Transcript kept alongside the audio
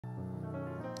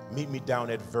Meet me down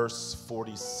at verse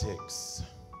 46.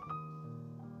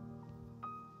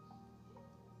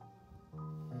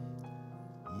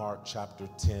 Mark chapter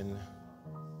 10.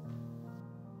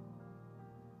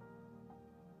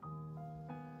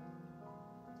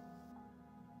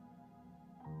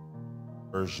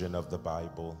 Version of the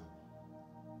Bible.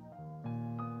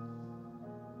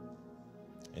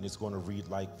 And it's going to read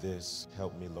like this.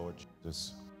 Help me, Lord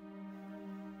Jesus.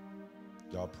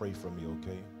 Y'all pray for me,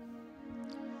 okay?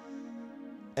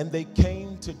 And they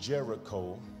came to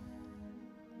Jericho,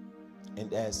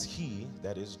 and as he,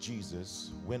 that is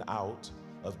Jesus, went out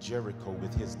of Jericho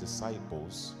with his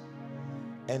disciples,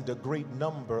 and a great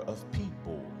number of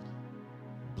people,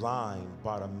 blind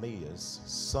Bartimaeus,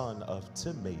 son of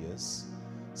Timaeus,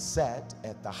 sat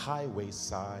at the highway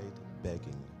side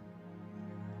begging.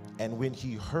 And when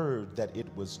he heard that it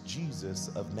was Jesus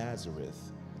of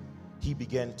Nazareth, he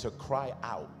began to cry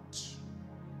out.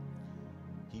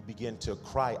 He began to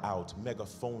cry out,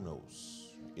 megaphonos.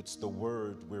 It's the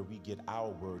word where we get our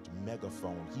word,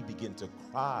 megaphone. He began to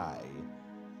cry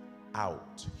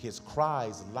out his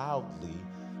cries loudly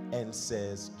and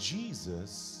says,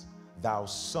 Jesus, thou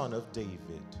son of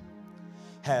David,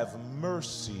 have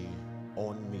mercy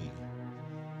on me.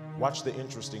 Watch the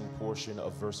interesting portion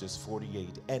of verses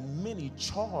 48. And many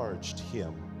charged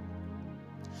him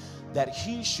that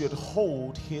he should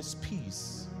hold his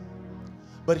peace.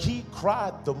 But he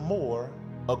cried the more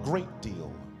a great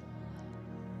deal,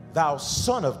 thou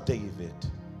son of David,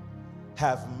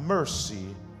 have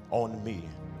mercy on me.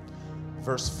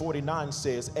 Verse 49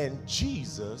 says, and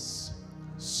Jesus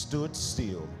stood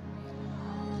still.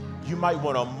 You might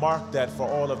want to mark that for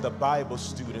all of the Bible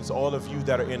students, all of you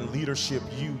that are in leadership,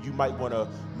 you might want to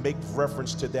make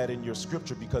reference to that in your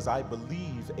scripture, because I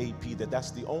believe, AP, that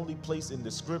that's the only place in the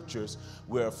scriptures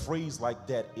where a phrase like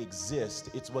that exists.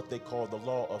 It's what they call the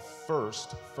law of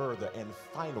first, further, and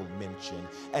final mention.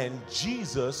 And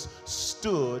Jesus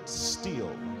stood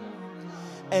still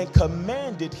and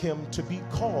commanded him to be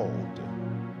called.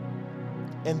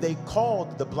 And they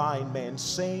called the blind man,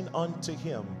 saying unto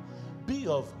him, be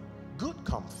of good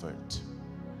comfort,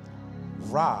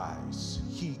 rise,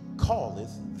 he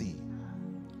calleth thee.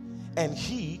 And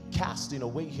he, casting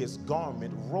away his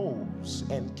garment, rose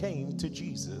and came to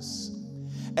Jesus.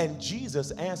 And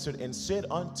Jesus answered and said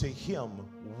unto him,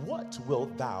 what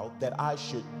wilt thou that I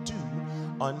should do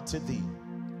unto thee?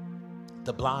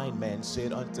 The blind man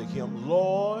said unto him,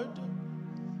 Lord,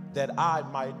 that I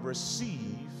might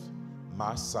receive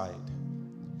my sight.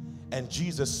 And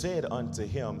Jesus said unto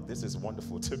him, this is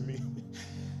wonderful to me,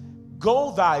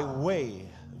 go thy way,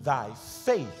 thy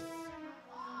faith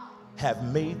have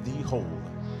made thee whole.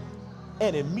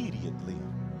 And immediately,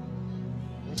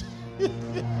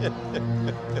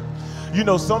 you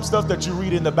know, some stuff that you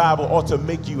read in the Bible ought to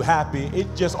make you happy.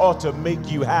 It just ought to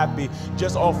make you happy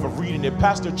just off of reading it.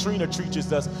 Pastor Trina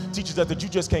teaches us that you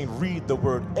just can't read the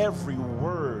word. Every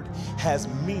word has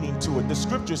meaning to it. The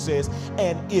scripture says,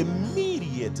 and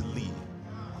immediately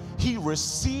he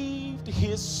received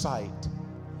his sight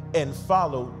and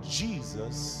followed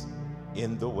Jesus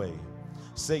in the way.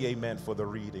 Say amen for the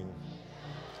reading.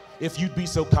 If you'd be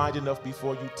so kind enough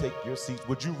before you take your seats,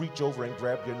 would you reach over and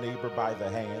grab your neighbor by the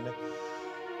hand?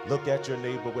 Look at your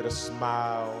neighbor with a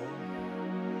smile.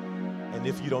 And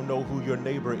if you don't know who your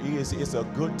neighbor is, it's a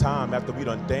good time after we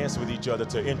done danced with each other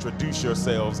to introduce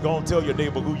yourselves. Go and tell your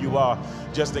neighbor who you are,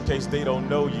 just in case they don't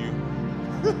know you.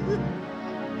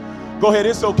 Go ahead,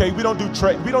 it's okay. We don't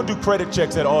do credit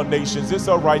checks at All Nations. It's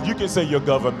all right. You can say your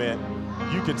government.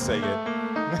 You can say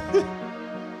it.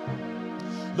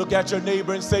 Look at your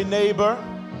neighbor and say, neighbor,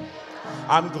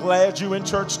 I'm glad you're in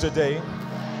church today.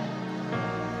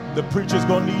 The preacher's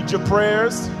gonna need your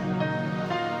prayers.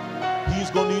 He's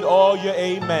gonna need all your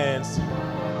amens.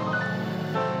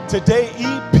 Today,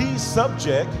 EP's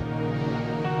subject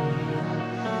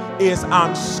is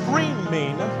I'm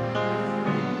screaming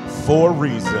for a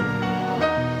reason.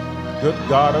 Good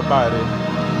God Almighty.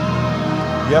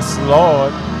 Yes,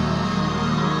 Lord.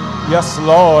 Yes,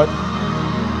 Lord.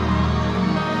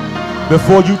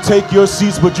 Before you take your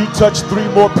seats, would you touch 3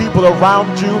 more people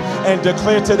around you and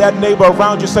declare to that neighbor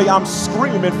around you, say, I'm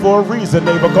screaming for a reason,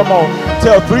 neighbor. Come on,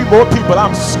 tell 3 more people,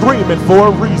 I'm screaming for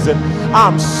a reason.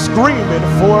 I'm screaming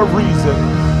for a reason.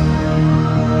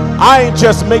 I ain't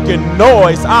just making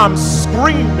noise, I'm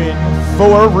screaming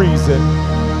for a reason.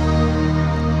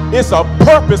 It's a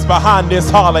purpose behind this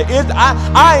holler.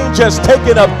 I ain't just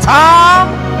taking up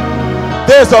time.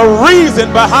 There's a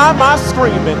reason behind my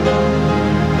screaming.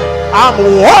 I'm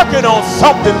working on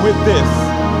something with this.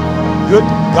 Good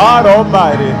God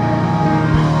Almighty.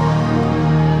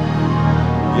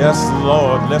 Yes,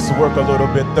 Lord, let's work a little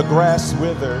bit. The grass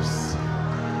withers.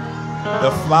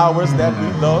 The flowers that we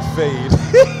love fade.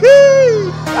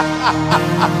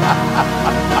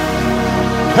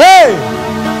 Hey!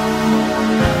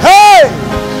 Hey!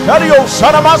 Shadio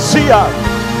Shanamasia.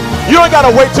 You ain't got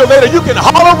to wait till later. You can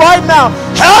holler right now.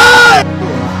 Hey!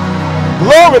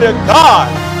 Glory to God.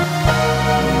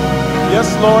 Yes,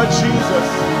 Lord Jesus.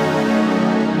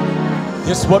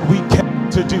 It's what we came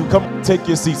to do. Come on, take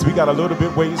your seats. We got a little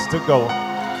bit ways to go.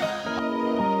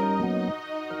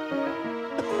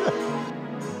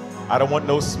 I don't want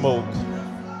no smoke.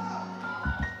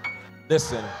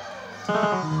 Listen.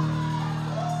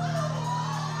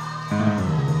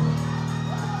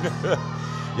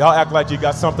 Y'all act like you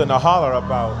got something to holler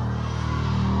about.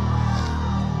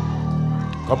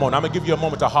 Come on, I'm going to give you a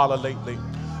moment to holler lately.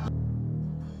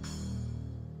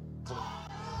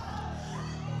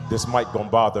 This mic gonna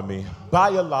bother me.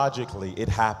 Biologically, it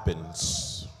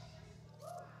happens.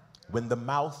 When the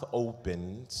mouth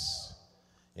opens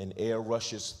and air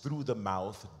rushes through the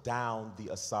mouth, down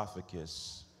the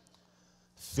esophagus,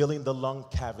 filling the lung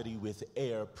cavity with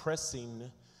air,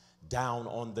 pressing down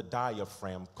on the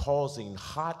diaphragm, causing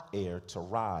hot air to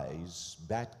rise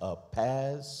back up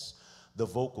past the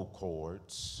vocal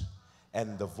cords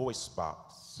and the voice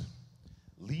box,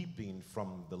 leaping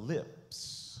from the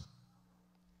lips.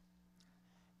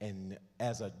 And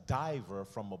as a diver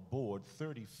from a board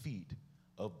 30 feet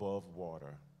above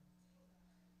water,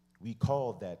 we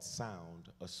call that sound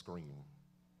a scream.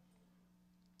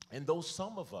 And though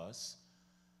some of us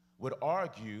would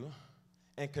argue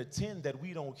and contend that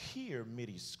we don't hear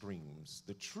MIDI screams,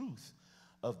 the truth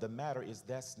of the matter is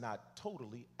that's not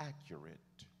totally accurate.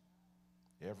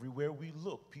 Everywhere we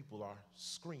look, people are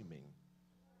screaming.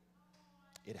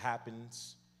 It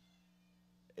happens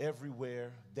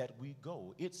everywhere that we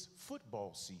go. It's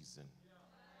football season.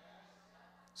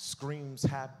 Screams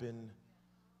happen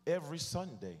every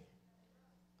Sunday,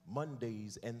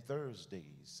 Mondays and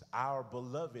Thursdays. Our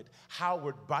beloved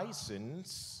Howard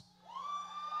Bisons,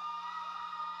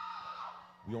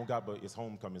 we don't got, but it's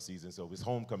homecoming season, so it's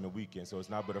homecoming weekend, so it's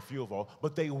not but a few of all,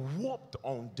 but they whooped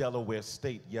on Delaware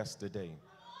State yesterday.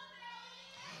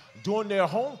 During their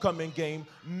homecoming game,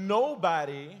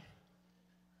 nobody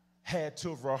had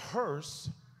to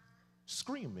rehearse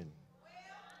screaming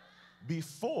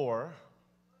before,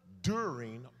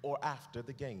 during, or after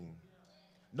the game.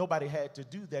 Nobody had to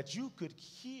do that. You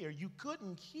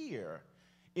couldn't hear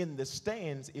in the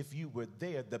stands if you were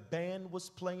there. The band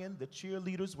was playing, the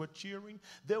cheerleaders were cheering.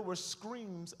 There were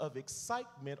screams of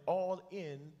excitement all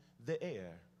in the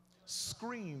air.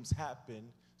 Screams happen,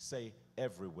 say,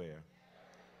 everywhere.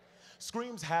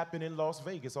 Screams happen in Las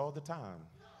Vegas all the time.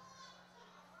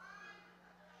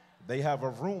 They have a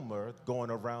rumor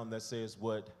going around that says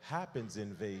what happens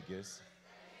in Vegas.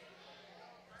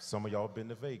 Some of y'all been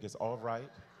to Vegas, all right.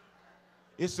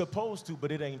 It's supposed to,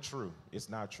 but it ain't true. It's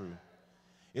not true.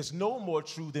 It's no more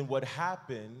true than what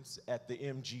happens at the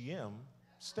MGM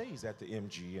stays at the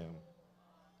MGM.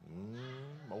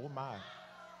 Oh my.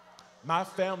 My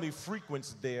family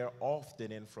frequents there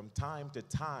often, and from time to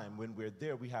time when we're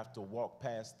there, we have to walk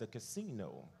past the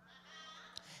casino.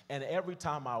 And every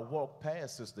time I walk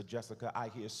past, Sister Jessica, I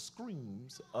hear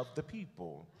screams of the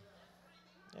people.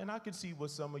 And I can see what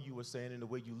some of you were saying in the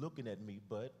way you're looking at me,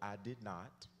 but I did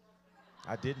not.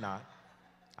 I did not.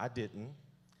 I didn't.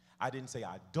 I didn't say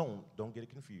I don't. Don't get it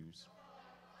confused.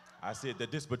 I said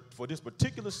that for this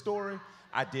particular story,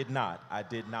 I did not. I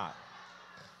did not.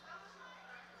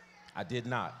 I did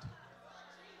not.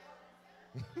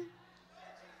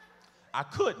 I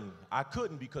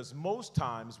couldn't because most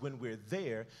times when we're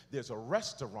there, there's a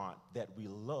restaurant that we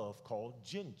love called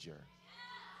Ginger.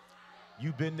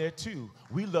 You've been there too.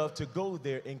 We love to go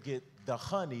there and get the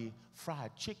honey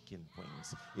fried chicken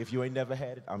wings. If you ain't never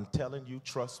had it, I'm telling you,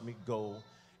 trust me, go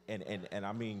and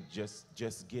I mean, just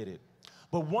get it.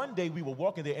 But one day we were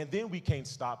walking there, and then we can't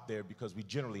stop there because we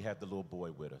generally had the little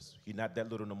boy with us. He's not that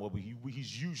little no more, but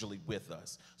he's usually with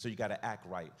us, so you got to act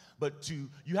right. But you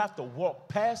have to walk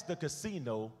past the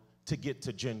casino to get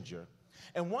to Ginger.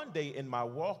 And one day in my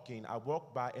walking, I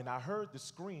walked by and I heard the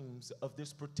screams of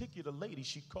this particular lady.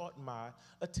 She caught my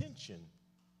attention.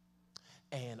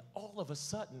 And all of a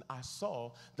sudden, I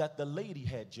saw that the lady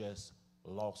had just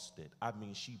lost it. I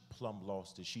mean, she plumb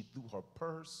lost it. She threw her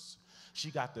purse. She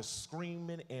got to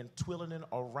screaming and twirling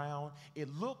around. It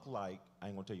looked like, I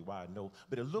ain't gonna tell you why I know,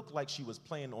 but it looked like she was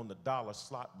playing on the dollar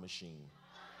slot machine.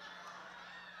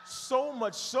 So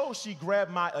much so, she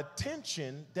grabbed my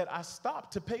attention that I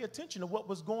stopped to pay attention to what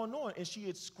was going on. And she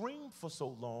had screamed for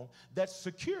so long that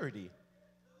security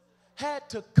had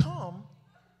to come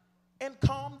and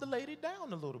calmed the lady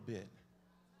down a little bit.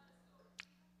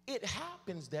 It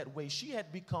happens that way. She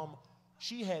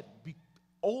had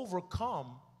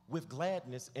overcome with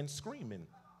gladness and screaming.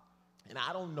 And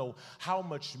I don't know how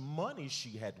much money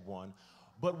she had won,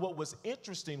 but what was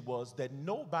interesting was that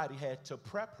nobody had to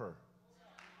prep her.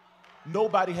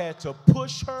 Nobody had to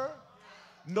push her.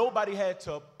 Nobody had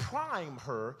to prime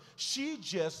her. She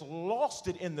just lost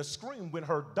it in the scream when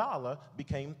her dollar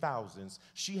became thousands.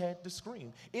 She had to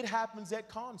scream. It happens at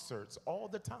concerts all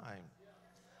the time.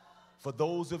 For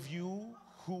those of you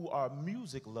who are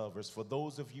music lovers, for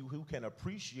those of you who can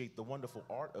appreciate the wonderful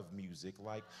art of music,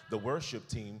 like the worship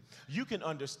team, you can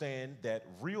understand that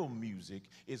real music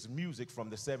is music from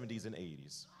the 70s and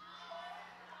 80s.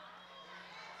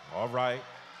 All right.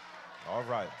 All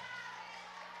right.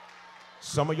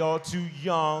 Some of y'all too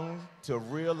young to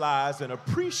realize and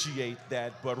appreciate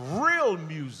that, but real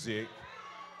music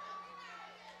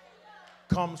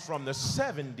comes from the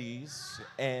 70s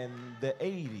and the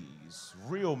 80s.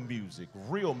 Real music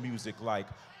like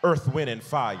Earth, Wind, and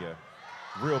Fire.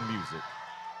 Real music.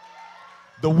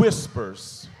 The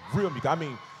Whispers. Real music. I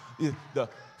mean, the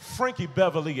Frankie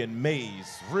Beverly and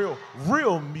Mays.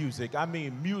 Real music. I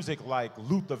mean, music like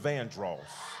Luther Vandross.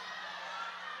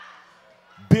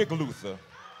 Big Luther.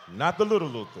 Not the little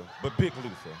Luther, but Big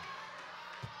Luther.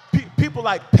 People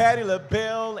like Patti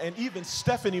LaBelle and even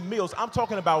Stephanie Mills. I'm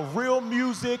talking about real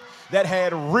music that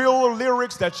had real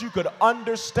lyrics that you could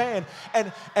understand.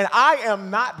 And I am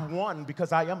not one,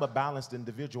 because I am a balanced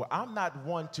individual, I'm not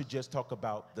one to just talk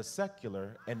about the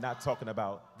secular and not talking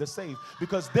about the saved.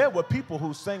 Because there were people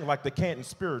who sang like the Canton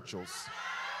Spirituals.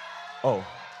 Oh.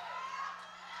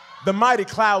 The Mighty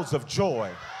Clouds of Joy.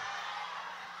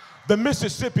 The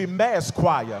Mississippi Mass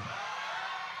Choir.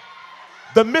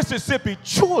 The Mississippi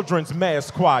Children's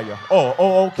Mass Choir.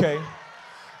 Oh, okay.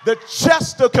 The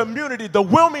Chester Community, the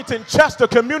Wilmington Chester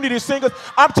Community Singers.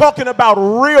 I'm talking about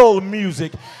real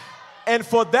music. And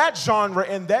for that genre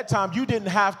in that time, you didn't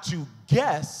have to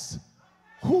guess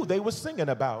who they were singing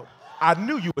about. I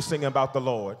knew you were singing about the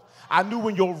Lord. I knew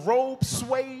when your robe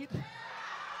swayed,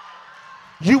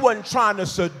 you wasn't trying to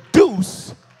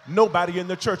seduce nobody in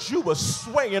the church. You were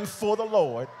swaying for the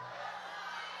Lord.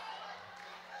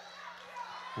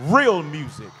 Real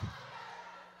music.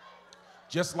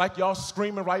 Just like y'all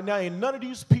screaming right now, ain't none of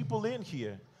these people in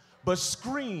here, but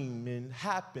screaming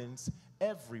happens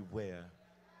everywhere.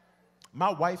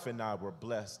 My wife and I were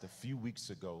blessed a few weeks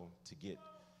ago to get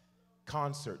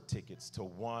concert tickets to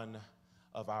one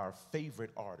of our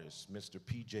favorite artists, Mr.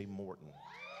 P.J. Morton.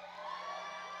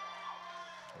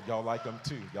 Y'all like them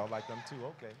too? Y'all like them too?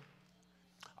 Okay.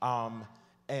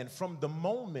 And from the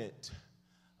moment,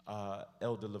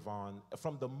 Elder Levon,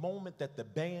 from the moment that the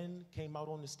band came out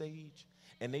on the stage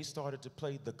and they started to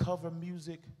play the cover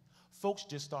music, folks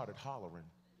just started hollering.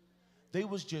 They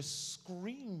was just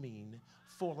screaming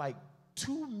for like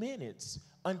 2 minutes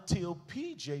until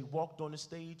PJ walked on the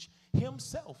stage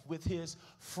himself with his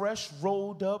fresh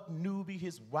rolled up newbie,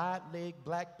 his wide leg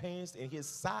black pants, and his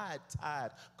side-tied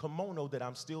kimono that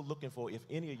I'm still looking for. If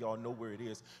any of y'all know where it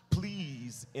is,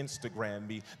 please Instagram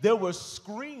me. There were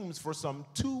screams for some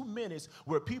 2 minutes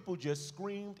where people just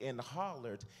screamed and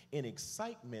hollered in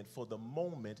excitement for the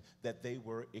moment that they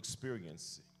were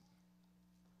experiencing.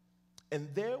 And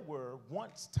there were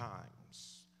once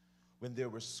times when there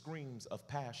were screams of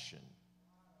passion,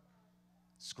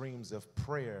 screams of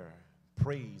prayer,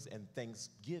 praise, and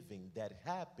thanksgiving that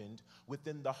happened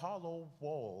within the hollow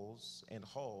walls and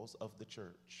halls of the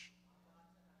church.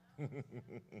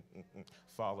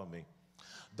 Follow me.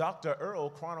 Dr. Earl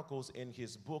chronicles in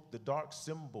his book, The Dark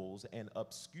Symbols and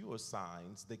Obscure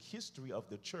Signs, the history of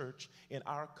the church in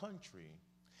our country.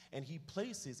 And he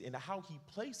places, and how he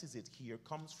places it here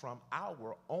comes from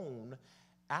our own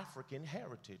African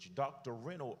heritage. Dr.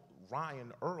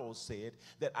 Ryan Earl said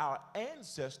that our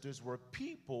ancestors were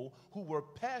people who were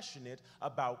passionate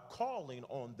about calling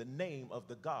on the name of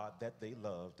the God that they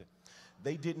loved.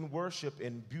 They didn't worship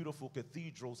in beautiful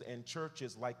cathedrals and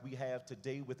churches like we have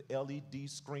today with LED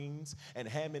screens and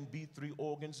Hammond B3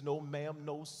 organs. No ma'am,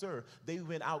 no sir. They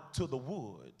went out to the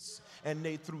woods and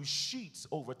they threw sheets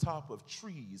over top of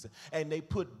trees and they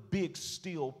put big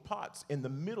steel pots in the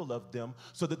middle of them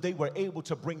so that they were able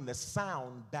to bring the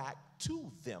sound back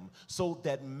to them so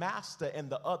that master and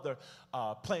the other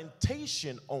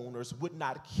plantation owners would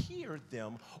not hear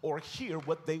them or hear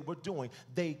what they were doing.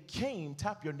 They came,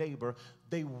 tap your neighbor,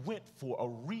 they went for a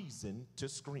reason to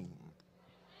scream.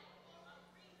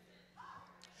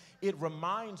 It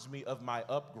reminds me of my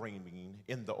upbringing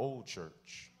in the old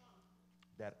church.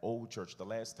 That old church, the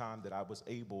last time that I was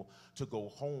able to go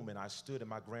home and I stood in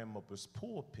my grandmother's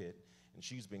pulpit and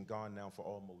she's been gone now for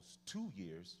almost 2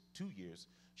 years. 2 years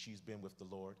she's been with the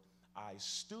Lord. I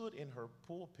stood in her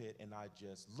pulpit and I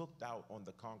just looked out on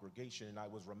the congregation, and I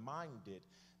was reminded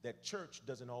that church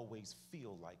doesn't always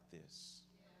feel like this.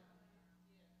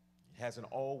 It hasn't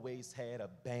always had a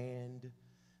band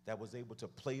that was able to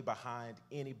play behind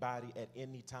anybody at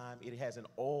any time. It hasn't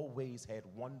always had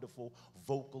wonderful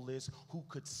vocalists who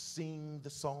could sing the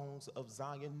songs of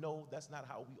Zion. No, that's not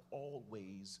how we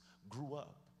always grew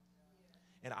up.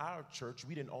 In our church,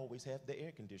 we didn't always have the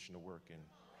air conditioner working.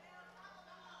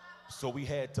 So we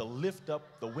had to lift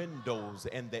up the windows,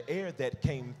 and the air that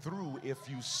came through, if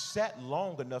you sat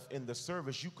long enough in the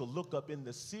service, you could look up in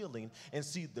the ceiling and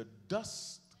see the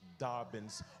dust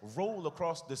Dobbins roll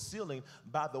across the ceiling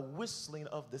by the whistling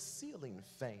of the ceiling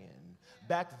fan.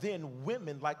 Back then,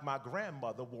 women like my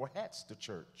grandmother wore hats to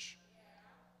church.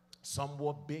 Some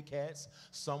wore big hats,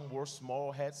 some wore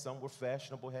small hats, some were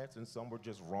fashionable hats, and some were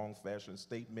just wrong fashion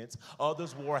statements.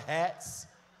 Others wore hats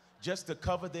just to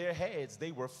cover their heads.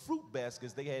 They were fruit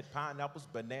baskets. They had pineapples,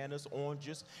 bananas,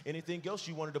 oranges, anything else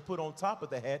you wanted to put on top of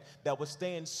the hat that would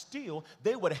stand still.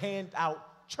 They would hand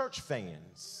out church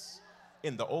fans.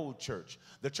 In the old church,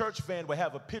 the church fan would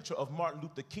have a picture of Martin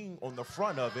Luther King on the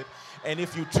front of it, and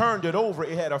if you turned it over,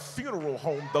 it had a funeral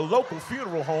home, the local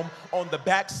funeral home, on the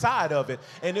back side of it.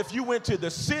 And if you went to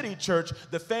the city church,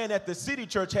 the fan at the city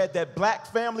church had that black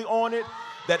family on it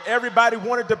that everybody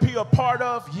wanted to be a part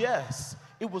of. Yes,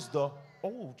 it was the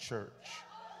old church.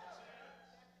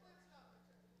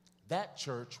 That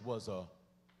church was a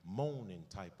moaning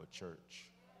type of church.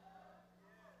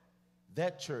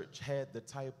 That church had the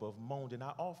type of moan, and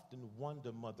I often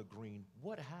wonder, Mother Green,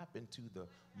 what happened to the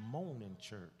moaning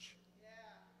church?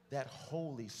 That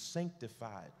holy,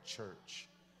 sanctified church.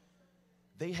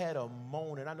 They had a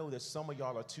moan, and I know that some of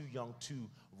y'all are too young to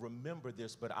remember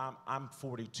this, but I'm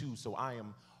 42, so I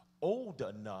am old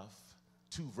enough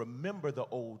to remember the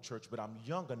old church, but I'm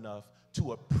young enough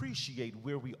to appreciate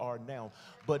where we are now.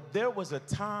 But there was a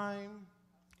time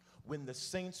when the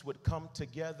saints would come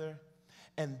together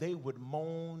and they would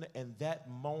moan, and that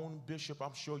moan, Bishop,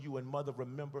 I'm sure you and Mother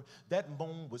remember, that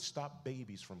moan would stop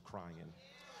babies from crying.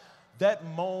 That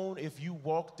moan, if you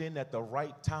walked in at the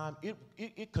right time,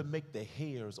 it could make the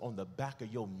hairs on the back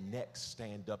of your neck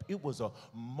stand up. It was a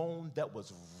moan that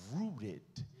was rooted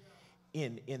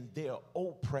in their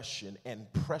oppression and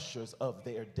pressures of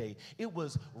their day. It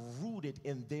was rooted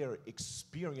in their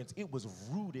experience. It was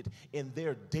rooted in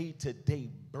their day-to-day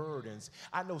burdens.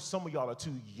 I know some of y'all are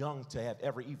too young to have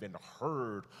ever even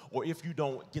heard, or if you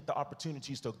don't get the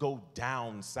opportunities to go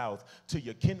down south to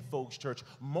your kinfolk's church,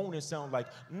 moaning sound like,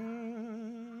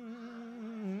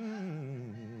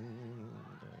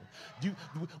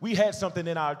 We had something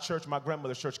in our church, my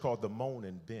grandmother's church, called the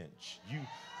moaning bench.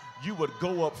 You would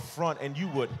go up front and you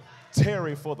would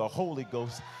tarry for the Holy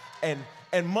Ghost. And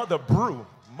Mother Brew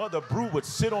would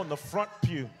sit on the front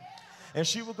pew, and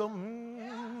she would go,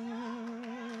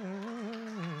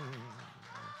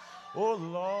 oh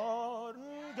Lord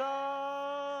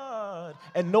God.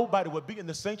 And nobody would be in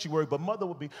the sanctuary, but Mother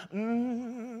would be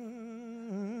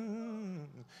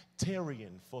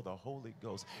tarrying for the Holy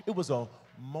Ghost. It was a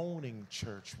moaning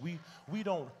church. We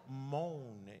don't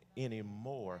moan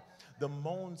anymore. The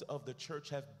moans of the church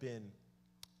have been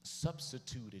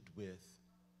substituted with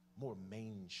more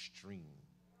mainstream,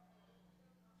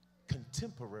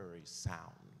 contemporary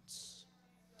sounds.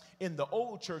 In the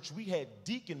old church, we had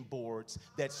deacon boards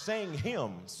that sang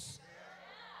hymns.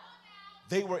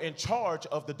 They were in charge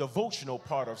of the devotional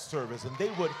part of service, and they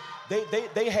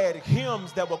had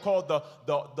hymns that were called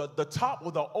the top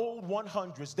or the old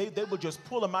 100s. They would just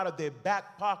pull them out of their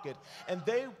back pocket, and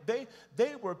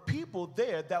they were people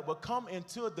there that would come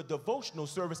into the devotional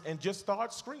service and just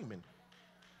start screaming.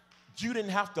 You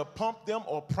didn't have to pump them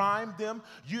or prime them.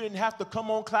 You didn't have to, come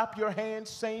on, clap your hands,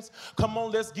 saints. Come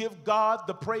on, let's give God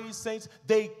the praise, saints.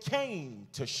 They came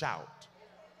to shout.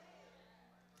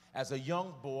 As a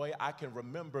young boy, I can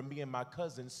remember me and my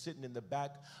cousins sitting in the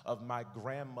back of my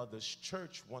grandmother's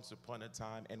church once upon a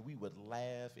time, and we would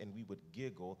laugh and we would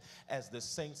giggle as the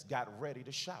saints got ready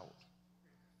to shout.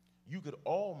 You could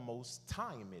almost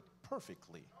time it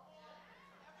perfectly.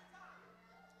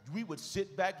 We would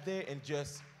sit back there and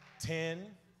just 10,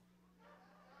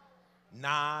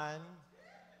 9,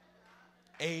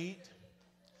 8,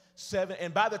 7,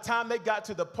 and by the time they got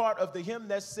to the part of the hymn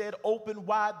that said, open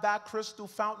wide thy crystal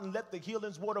fountain, let the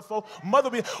healing's water flow, Mother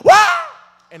would be, wah!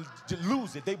 And to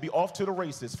lose it, they'd be off to the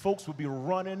races. Folks would be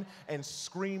running and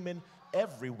screaming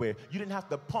everywhere. You didn't have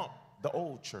to pump the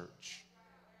old church.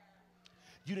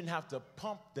 You didn't have to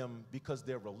pump them because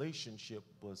their relationship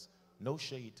was, no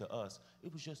shade to us,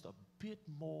 it was just a bit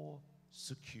more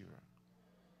secure.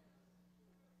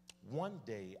 One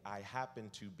day, I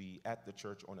happened to be at the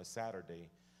church on a Saturday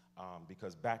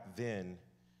because back then,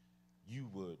 you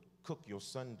would cook your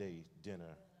Sunday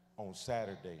dinner on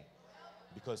Saturday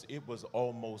because it was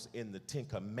almost in the Ten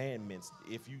Commandments.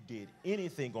 If you did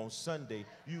anything on Sunday,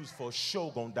 you was for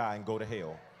sure gonna die and go to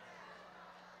hell.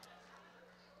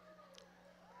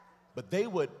 But they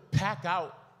would pack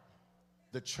out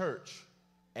the church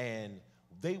and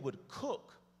they would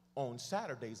cook on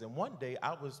Saturdays. And one day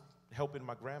I was helping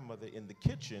my grandmother in the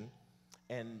kitchen,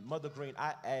 and Mother Green,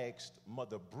 I asked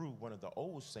Mother Brew, one of the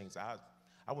old saints, I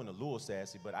wasn't a little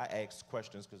sassy, but I asked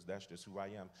questions because that's just who I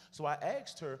am. So I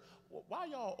asked her, why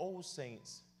y'all old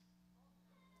saints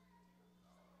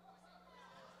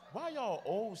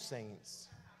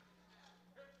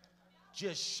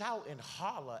just shout and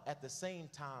holler at the same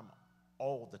time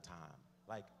all the time?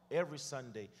 Like every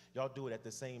Sunday, y'all do it at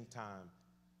the same time,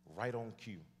 right on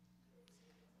cue.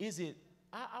 Is it,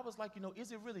 I was like,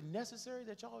 is it really necessary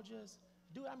that y'all just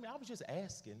do it? I mean, I was just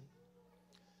asking.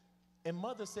 And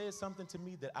Mother said something to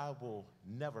me that I will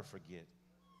never forget.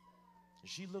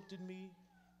 She looked at me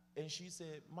and she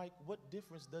said, Mike, what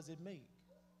difference does it make?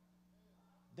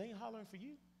 They ain't hollering for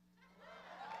you.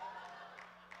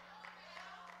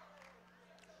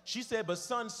 She said, but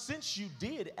son, since you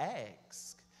did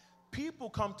ask, people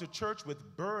come to church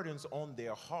with burdens on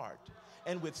their heart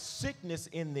and with sickness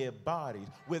in their bodies,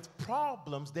 with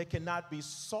problems that cannot be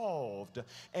solved.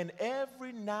 And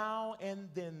every now and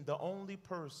then, the only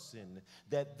person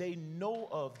that they know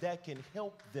of that can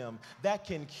help them, that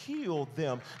can heal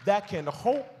them, that can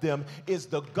hope them is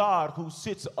the God who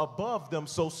sits above them.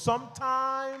 So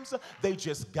sometimes they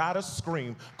just gotta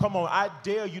scream. Come on, I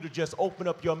dare you to just open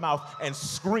up your mouth and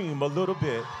scream a little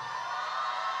bit.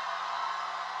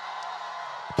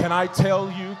 Can I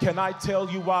tell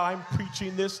you why I'm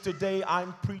preaching this today?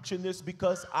 I'm preaching this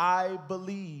because I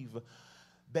believe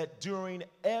that during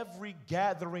every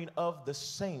gathering of the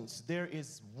saints, there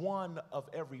is one of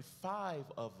every 5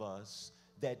 of us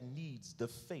that needs the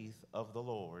faith of the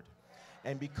Lord.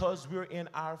 And because we're in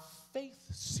our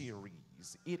faith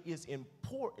series, it is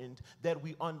important that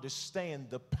we understand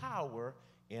the power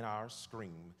in our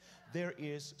scream. There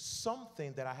is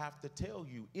something that I have to tell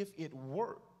you. If it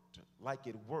worked like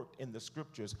it worked in the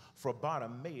scriptures for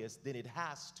Bartimaeus, then it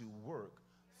has to work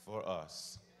for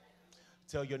us.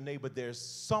 Tell your neighbor, there's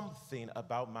something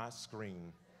about my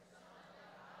scream.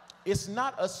 It's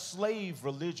not a slave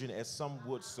religion as some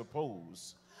would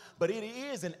suppose, but it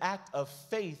is an act of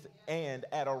faith and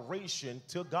adoration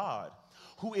to God,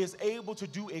 who is able to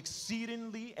do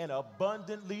exceedingly and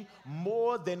abundantly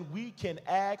more than we can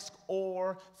ask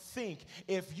or think.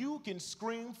 If you can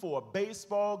scream for a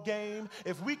baseball game,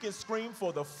 if we can scream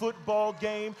for the football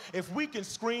game, if we can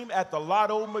scream at the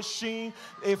lotto machine,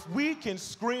 if we can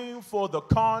scream for the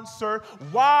concert,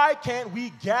 why can't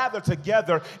we gather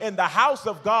together in the house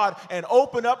of God and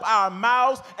open up our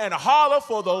mouths and holler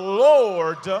for the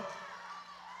Lord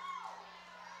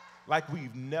like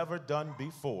we've never done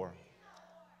before?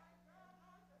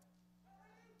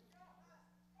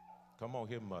 Come on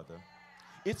here, mother.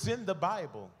 It's in the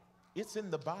Bible. It's in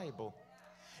the Bible.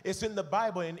 It's in the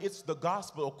Bible, and it's the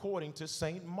gospel according to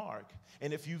St. Mark.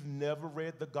 And if you've never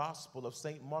read the gospel of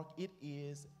St. Mark, it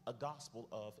is a gospel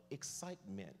of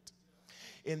excitement.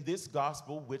 In this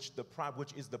gospel, which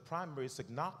is the primary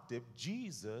synoptic,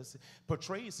 Jesus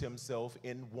portrays himself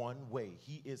in one way.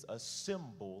 He is a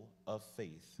symbol of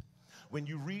faith. When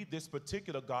you read this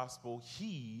particular gospel,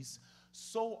 he's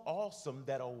so awesome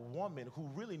that a woman who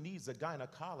really needs a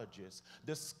gynecologist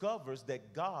discovers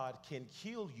that God can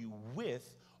heal you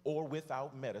with or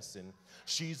without medicine.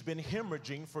 She's been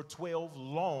hemorrhaging for 12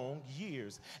 long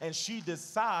years, and she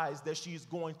decides that she's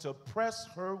going to press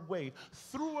her way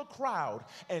through a crowd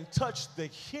and touch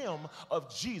the hem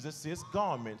of Jesus's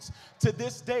garments. To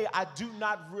this day, I do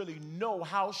not really know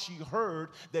how she heard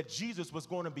that Jesus was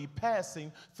going to be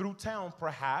passing through town.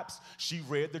 Perhaps she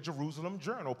read the Jerusalem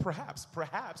Journal. Perhaps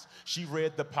she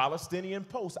read the Palestinian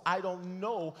Post. I don't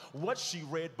know what she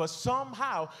read, but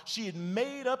somehow she had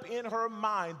made up in her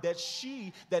mind that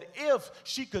if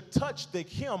she could touch the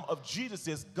hem of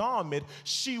Jesus' garment,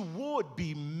 she would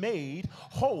be made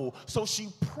whole. So she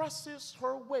presses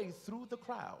her way through the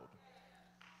crowd.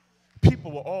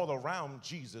 People were all around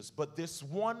Jesus, but this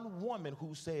one woman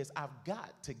who says, I've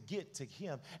got to get to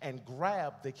him and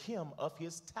grab the hem of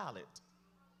his talent.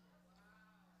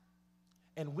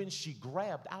 And when she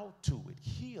grabbed out to it,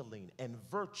 healing and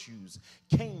virtues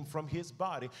came from his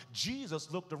body.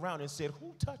 Jesus looked around and said,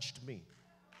 who touched me?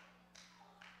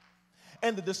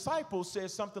 And the disciples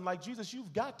said something like, Jesus,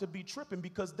 you've got to be tripping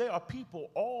because there are people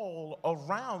all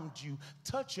around you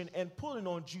touching and pulling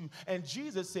on you. And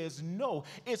Jesus says, no,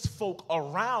 it's folk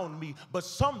around me, but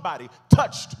somebody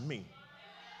touched me.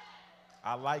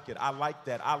 I like it. I like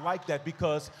that. I like that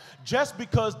because just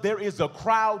because there is a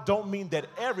crowd don't mean that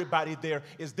everybody there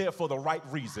is there for the right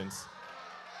reasons.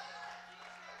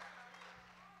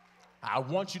 I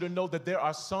want you to know that there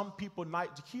are some people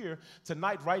here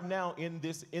tonight, right now in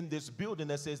this building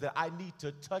that says that I need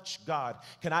to touch God.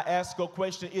 Can I ask a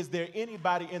question? Is there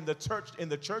anybody in the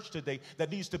church today that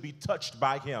needs to be touched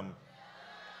by him?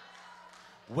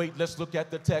 Wait, let's look at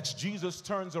the text. Jesus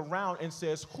turns around and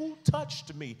says, who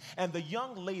touched me? And the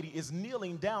young lady is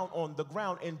kneeling down on the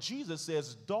ground, and Jesus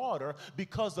says, daughter,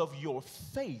 because of your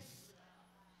faith,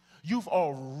 you've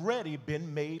already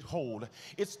been made whole.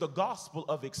 It's the gospel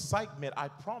of excitement, I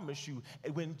promise you.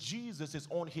 When Jesus is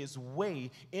on his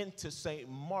way into St.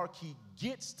 Mark, he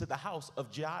gets to the house of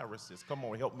Jairus. Come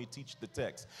on, help me teach the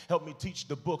text. Help me teach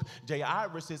the book.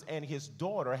 Jairus and his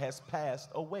daughter has passed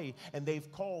away, and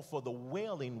they've called for the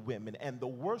wailing women and the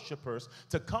worshipers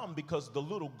to come because the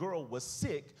little girl was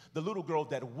sick. The little girl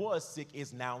that was sick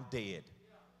is now dead.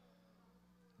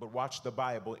 But watch the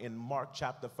Bible. In Mark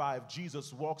chapter 5,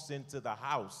 Jesus walks into the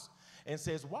house and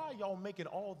says, why are y'all making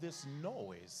all this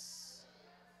noise?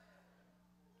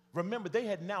 Remember, they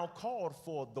had now called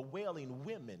for the wailing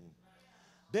women.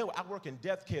 I work in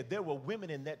death care. There were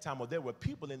women in that time, or there were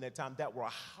people in that time that were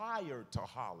hired to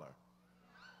holler.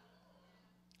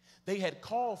 They had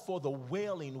called for the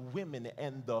wailing women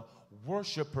and the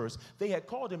worshipers. They had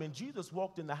called them, and Jesus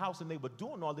walked in the house, and they were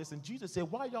doing all this, and Jesus said,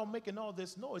 why are y'all making all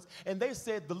this noise? And they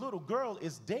said, the little girl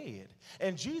is dead.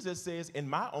 And Jesus says, in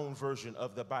my own version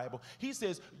of the Bible, he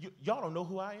says, y'all don't know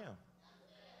who I am.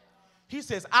 He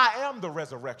says, I am the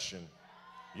resurrection.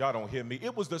 Y'all don't hear me.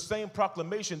 It was the same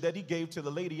proclamation that he gave to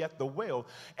the lady at the well.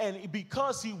 And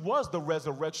because he was the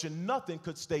resurrection, nothing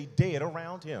could stay dead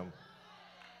around him.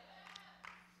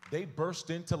 They burst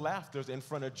into laughter in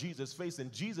front of Jesus' face, and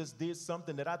Jesus did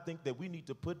something that I think that we need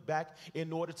to put back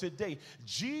in order today.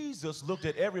 Jesus looked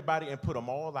at everybody and put them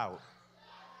all out.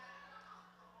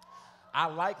 I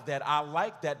like that. I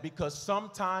like that because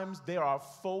sometimes there are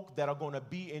folk that are going to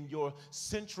be in your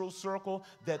central circle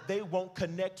that they won't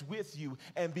connect with you.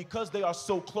 And because they are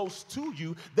so close to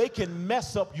you, they can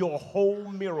mess up your whole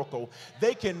miracle.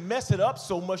 They can mess it up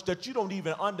so much that you don't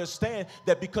even understand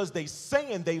that because they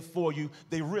saying they for you,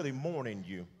 they really mourning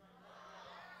you.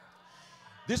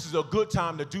 This is a good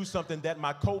time to do something that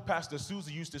my co-pastor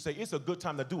Susie used to say. It's a good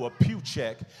time to do a pew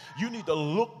check. You need to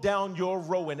look down your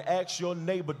row and ask your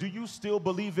neighbor, do you still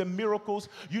believe in miracles?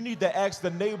 You need to ask the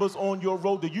neighbors on your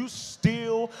row, do you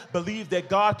still believe that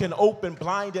God can open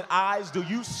blinded eyes? Do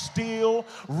you still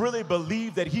really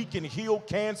believe that he can heal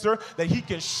cancer, that he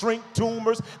can shrink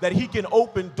tumors, that he can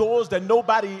open doors that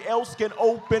nobody else can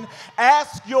open?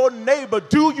 Ask your neighbor,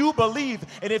 do you believe?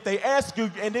 And if they ask you,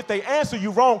 and if they answer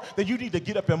you wrong, then you need to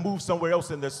get up and move somewhere else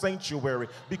in the sanctuary,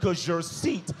 because your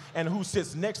seat and who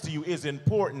sits next to you is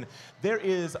important. There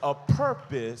is a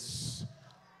purpose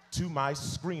to my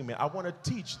screaming. I want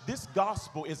to teach. This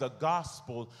gospel is a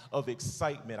gospel of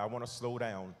excitement. I want to slow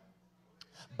down.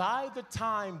 By the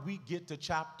time we get to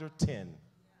chapter 10,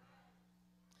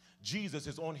 Jesus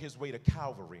is on his way to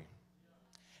Calvary.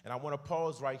 And I want to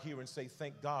pause right here and say,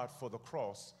 thank God for the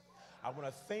cross. I want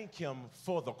to thank him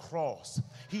for the cross.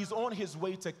 He's on his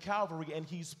way to Calvary, and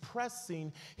he's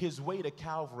pressing his way to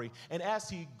Calvary. And as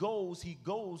he goes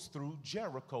through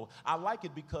Jericho. I like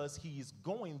it because he's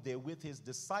going there with his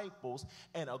disciples,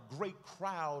 and a great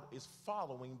crowd is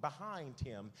following behind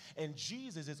him. And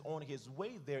Jesus is on his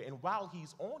way there, and while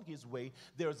he's on his way,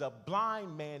 there's a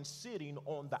blind man sitting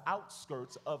on the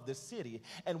outskirts of the city.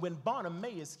 And when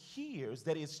Bartimaeus hears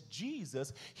that it's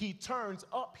Jesus, he turns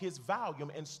up his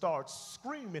volume and starts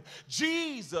screaming,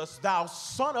 Jesus, thou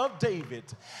son of David,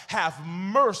 have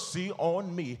mercy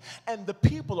on me. And the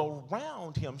people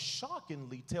around him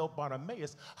shockingly tell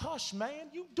Bartimaeus, hush, man,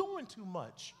 you doing too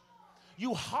much.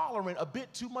 You hollering a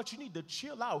bit too much. You need to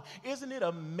chill out. Isn't it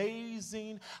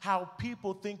amazing how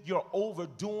people think you're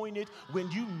overdoing it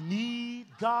when you need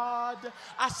God?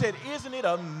 I said, isn't it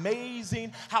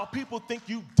amazing how people think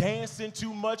you dancing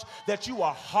too much, that you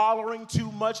are hollering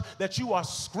too much, that you are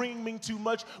screaming too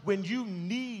much when you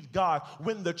need God?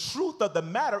 When the truth of the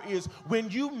matter is,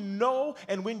 when you know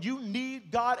and when you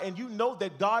need God and you know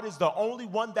that God is the only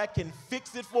one that can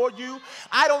fix it for you,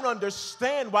 I don't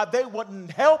understand why they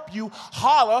wouldn't help you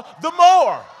holler the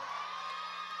more.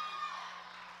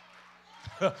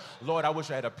 Lord, I wish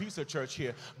I had a piece of church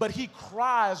here. But he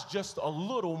cries just a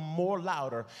little more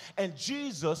louder. And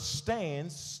Jesus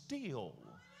stands still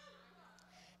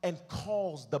and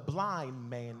calls the blind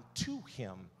man to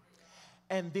him.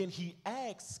 And then he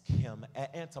asked him an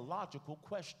ontological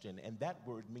question, and that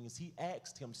word means he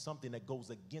asked him something that goes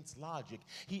against logic.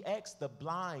 He asked the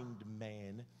blind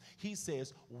man, he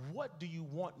says, "What do you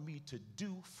want me to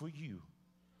do for you?"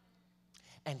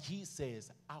 And he says,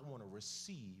 "I want to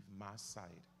receive my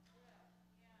sight."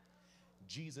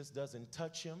 Jesus doesn't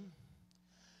touch him.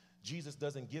 Jesus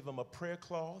doesn't give him a prayer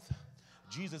cloth.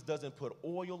 Jesus doesn't put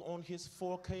oil on his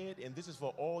forehead, and this is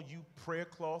for all you prayer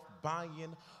cloth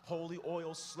buying, holy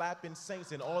oil slapping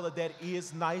saints, and all of that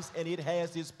is nice and it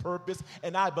has its purpose,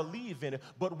 and I believe in it.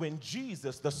 But when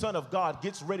Jesus, the Son of God,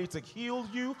 gets ready to heal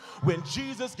you, when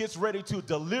Jesus gets ready to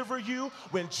deliver you,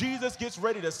 when Jesus gets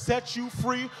ready to set you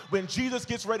free, when Jesus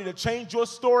gets ready to change your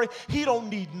story, he don't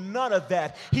need none of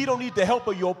that. He don't need the help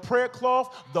of your prayer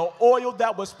cloth, the oil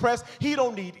that was pressed. He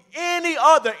don't need any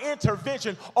other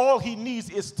intervention. All he needs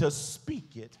is to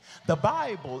speak it. The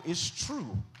Bible is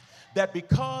true that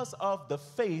because of the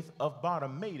faith of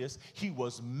Bartimaeus, he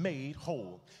was made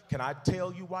whole. Can I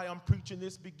tell you why I'm preaching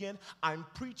this again? I'm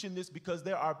preaching this because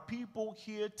there are people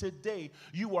here today.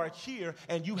 You are here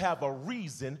and you have a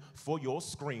reason for your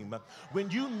scream. When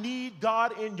you need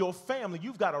God in your family,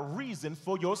 you've got a reason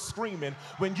for your screaming.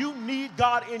 When you need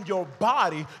God in your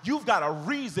body, you've got a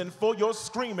reason for your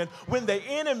screaming. When the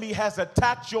enemy has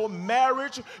attacked your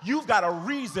marriage, you've got a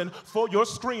reason for your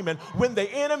screaming. When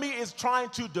the enemy is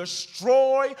trying to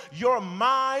destroy your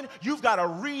mind, you've got a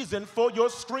reason for your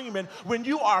screaming. When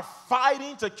you are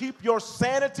fighting to keep your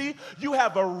sanity, you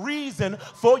have a reason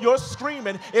for your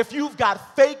screaming. If you've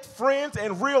got fake friends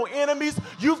and real enemies,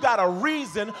 you've got a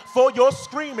reason for your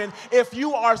screaming. If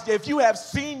you have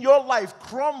seen your life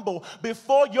crumble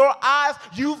before your eyes,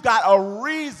 you've got a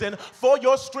reason for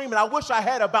your screaming. I wish I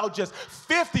had about just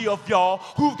 50 of y'all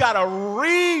who've got a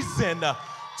reason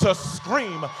to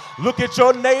scream. Look at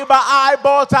your neighbor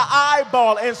eyeball to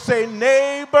eyeball and say,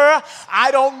 "Neighbor, I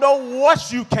don't know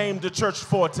what you came to church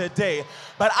for today,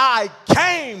 but I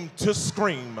came to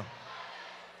scream."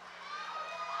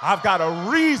 I've got a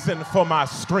reason for my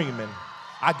screaming.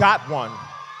 I got one.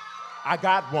 I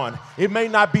got one. It may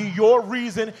not be your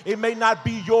reason. It may not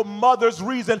be your mother's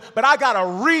reason, but I got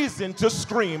a reason to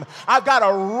scream. I've got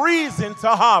a reason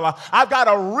to holler. I've got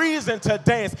a reason to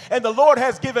dance. And the Lord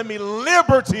has given me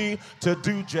liberty to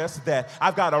do just that.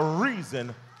 I've got a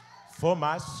reason for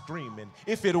my screaming.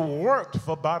 If it worked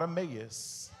for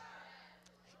Bartimaeus,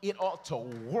 it ought to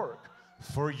work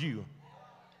for you.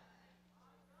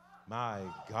 My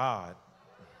God.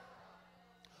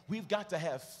 We've got to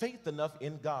have faith enough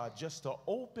in God just to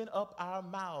open up our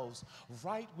mouths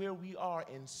right where we are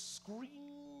and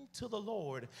scream to the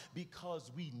Lord because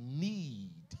we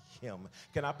need him.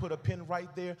 Can I put a pin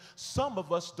right there? Some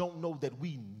of us don't know that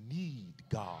we need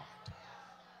God.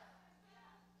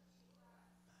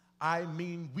 I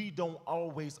mean, we don't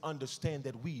always understand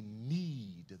that we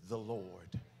need the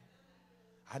Lord.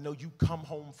 I know you come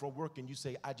home from work and you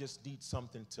say, "I just need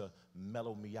something to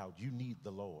mellow me out." You need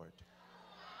the Lord.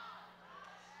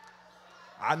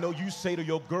 I know you say to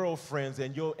your girlfriends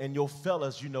and your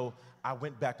fellas, "I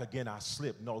went back again, I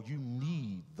slipped." No, you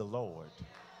need the Lord.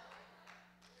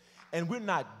 And we're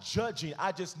not judging.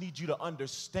 I just need you to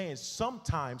understand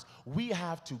sometimes we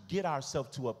have to get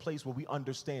ourselves to a place where we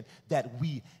understand that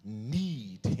we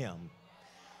need him.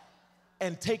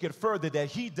 And take it further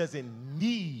that he doesn't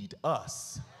need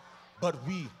us, but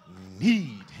we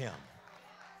need him.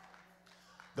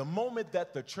 The moment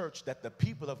that the church, that the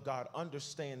people of God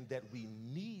understand that we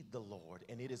need the Lord,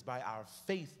 and it is by our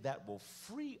faith that will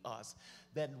free us,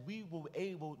 then we will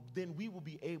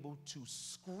be able to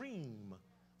scream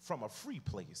from a free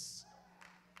place.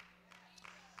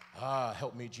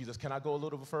 Help me, Jesus. Can I go a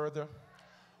little bit further?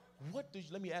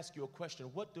 Let me ask you a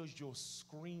question. What does your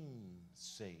scream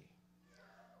say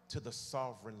to the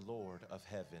sovereign Lord of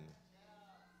heaven?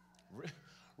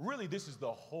 Really, this is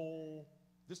the whole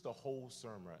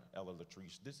sermon, Ella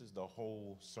Latrice. This is the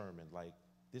whole sermon. Like,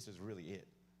 this is really it.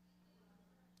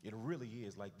 It really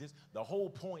is. Like this, the whole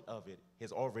point of it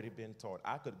has already been taught.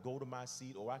 I could go to my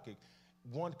seat, or I could,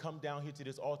 come down here to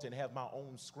this altar and have my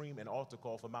own scream and altar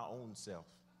call for my own self.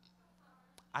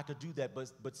 I could do that,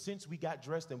 but since we got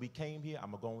dressed and we came here,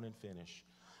 I'm going to go on and finish.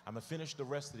 I'm going to finish the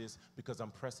rest of this because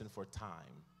I'm pressing for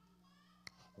time.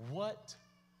 What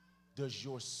does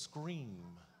your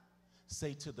scream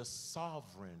say to the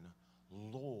sovereign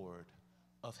Lord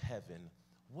of heaven?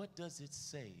 What does it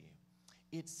say?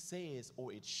 It says,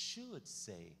 or it should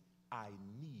say, "I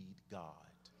need God."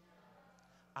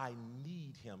 I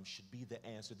need him should be the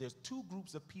answer. There's two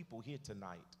groups of people here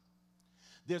tonight.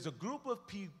 There's a group of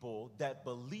people that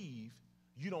believe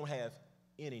you don't have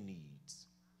any needs.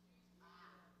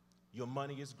 Your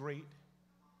money is great.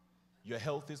 Your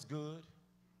health is good.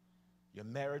 Your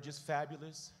marriage is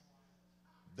fabulous.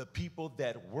 The people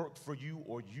that work for you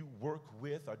or you work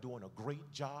with are doing a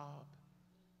great job.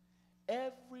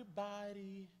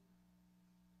 Everybody,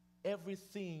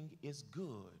 everything is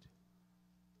good.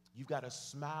 You've got a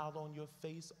smile on your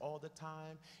face all the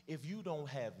time. If you don't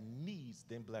have needs,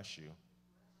 then bless you.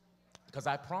 Because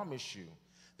I promise you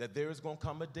that there is going to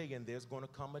come a day and there's going to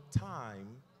come a time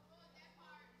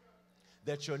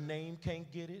that your name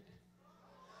can't get it,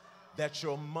 that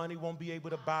your money won't be able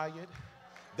to buy it,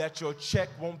 that your check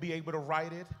won't be able to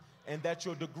write it, and that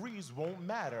your degrees won't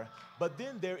matter. But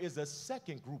then there is a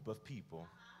second group of people.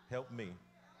 Help me.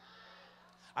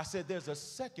 I said there's a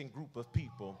second group of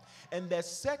people, and that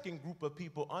second group of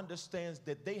people understands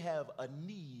that they have a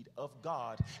need of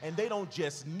God, and they don't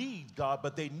just need God,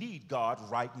 but they need God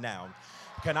right now.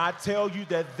 Can I tell you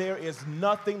that there is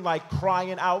nothing like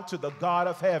crying out to the God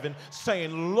of heaven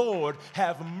saying, Lord,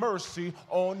 have mercy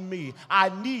on me. I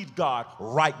need God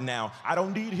right now. I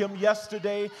don't need him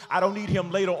yesterday. I don't need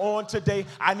him later on today.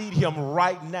 I need him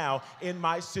right now in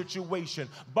my situation.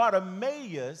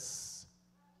 Bartimaeus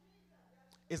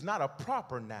is not a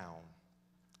proper noun.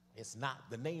 It's not.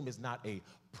 The name is not a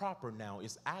proper noun.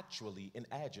 It's actually an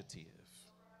adjective.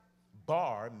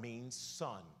 Bar means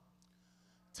son.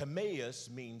 Timaeus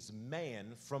means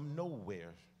man from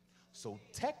nowhere. So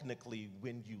technically,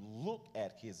 when you look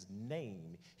at his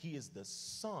name, he is the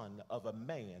son of a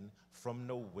man from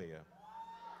nowhere.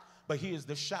 But here's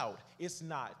the shout. It's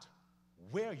not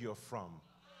where you're from,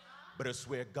 but it's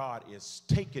where God is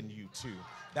taking you to.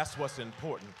 That's what's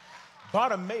important.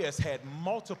 Bartimaeus had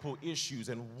multiple issues,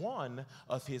 and one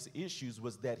of his issues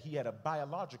was that he had a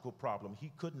biological problem.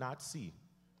 He could not see.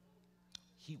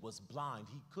 He was blind.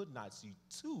 He could not see.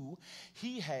 Two,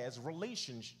 he has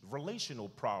relational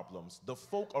problems. The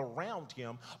folk around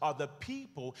him are the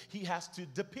people he has to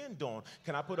depend on.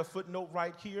 Can I put a footnote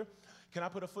right here? Can I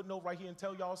put a footnote right here and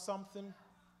tell y'all something?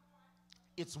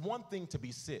 It's one thing to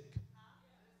be sick,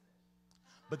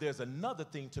 but there's another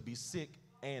thing to be sick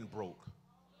and broke.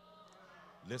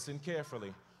 Listen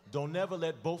carefully. Don't ever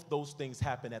let both those things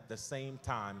happen at the same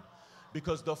time,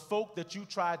 because the folk that you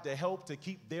tried to help to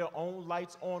keep their own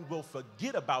lights on will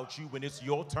forget about you when it's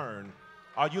your turn.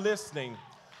 Are you listening?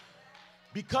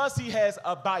 Because he has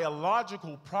a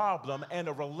biological problem and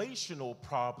a relational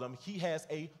problem, he has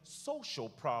a social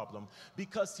problem,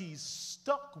 because he's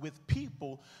stuck with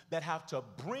people that have to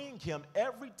bring him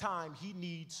every time he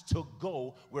needs to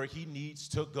go where he needs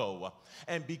to go.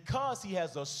 And because he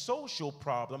has a social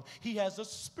problem, he has a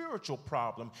spiritual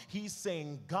problem. He's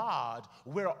saying, God,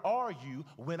 where are you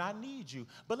when I need you?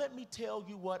 But let me tell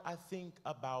you what I think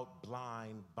about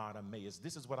blind Bartimaeus.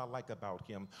 This is what I like about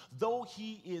him. Though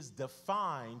he is defined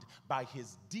by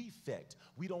his defect,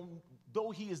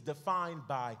 though he is defined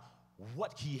by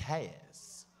what he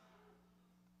has.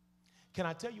 Can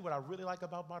I tell you what I really like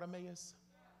about Bartimaeus?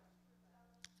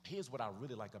 Here's what I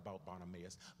really like about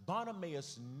Bartimaeus.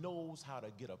 Bartimaeus knows how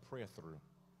to get a prayer through.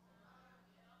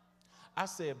 I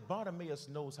said Bartimaeus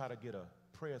knows how to get a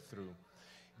prayer through.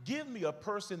 Give me a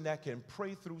person that can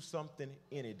pray through something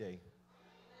any day.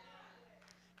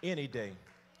 Any day.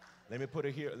 Let me put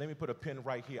it here. Let me put a pin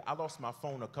right here. I lost my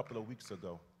phone a couple of weeks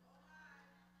ago.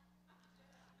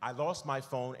 I lost my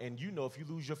phone, and you know if you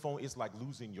lose your phone, it's like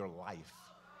losing your life.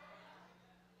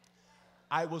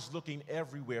 I was looking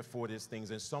everywhere for these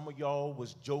things, and some of y'all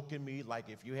was joking me like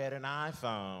if you had an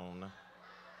iPhone,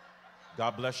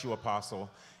 God bless you, Apostle.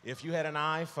 If you had an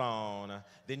iPhone,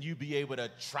 then you'd be able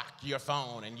to track your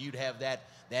phone, and you'd have that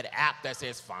app that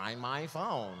says, Find My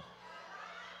Phone.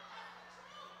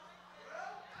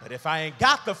 But if I ain't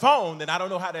got the phone, then I don't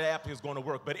know how that app is going to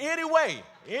work. But anyway,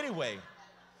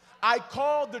 I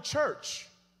called the church.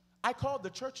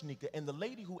 Nika, and the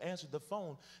lady who answered the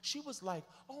phone, she was like,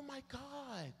 oh, my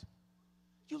God,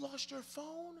 you lost your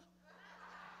phone?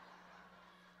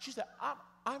 She said,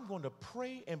 I'm going to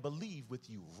pray and believe with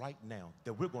you right now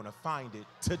that we're going to find it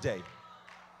today.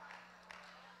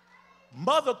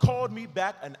 Mother called me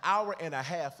back an hour and a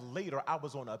half later. I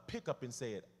was on a pickup and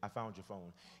said, I found your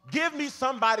phone. Give me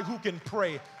somebody who can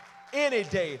pray any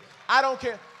day. I don't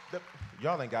care.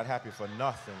 Y'all ain't got happy for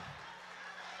nothing.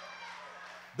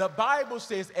 The Bible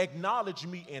says, acknowledge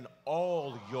me in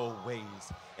all your ways.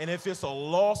 And if it's a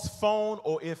lost phone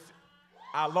or if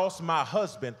I lost my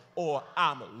husband, or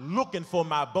I'm looking for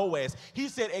my Boaz. He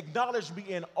said, acknowledge me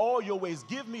in all your ways.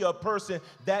 Give me a person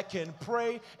that can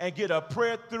pray and get a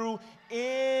prayer through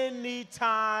any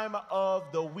time of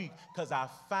the week, because I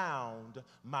found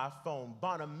my phone.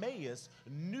 Bartimaeus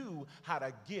knew how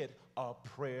to get a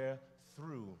prayer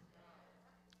through.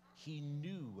 He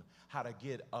knew how to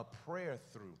get a prayer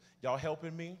through. Y'all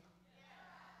helping me?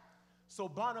 So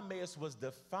Bartimaeus was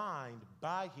defined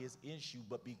by his issue,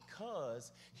 but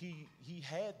because he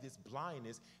had this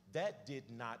blindness, that did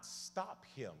not stop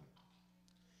him.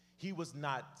 He was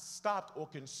not stopped or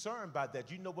concerned by that.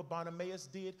 You know what Bartimaeus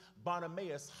did?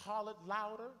 Bartimaeus hollered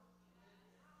louder.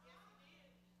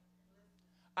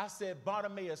 I said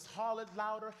Bartimaeus hollered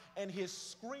louder, and his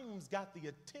screams got the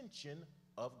attention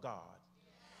of God.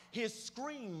 His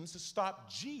screams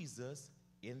stopped Jesus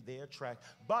in their track.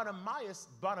 Bartimaeus,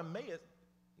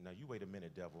 now you wait a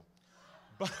minute, devil.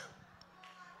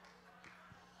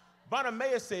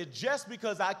 Bartimaeus said, just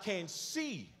because I can't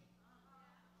see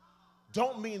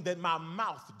don't mean that my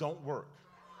mouth don't work.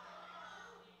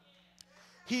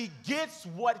 He gets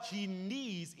what he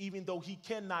needs even though he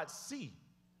cannot see,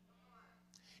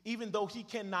 even though he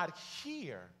cannot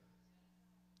hear.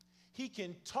 He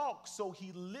can talk, so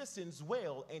he listens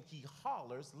well and he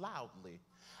hollers loudly.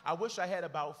 I wish I had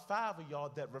about 5 of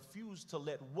y'all that refuse to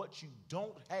let what you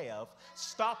don't have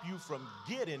stop you from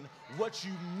getting what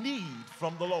you need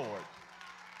from the Lord.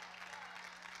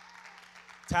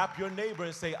 Tap your neighbor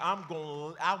and say,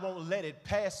 I won't let it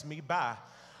pass me by.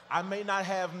 I may not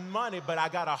have money, but I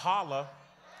got to holler.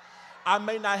 I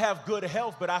may not have good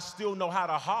health, but I still know how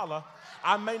to holler.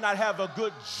 I may not have a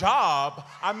good job.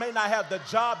 I may not have the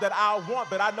job that I want,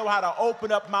 but I know how to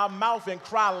open up my mouth and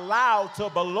cry loud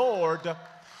to the Lord.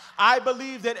 I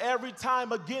believe that every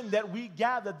time again that we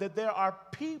gather, that there are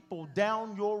people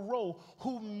down your row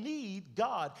who need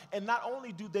God. And not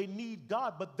only do they need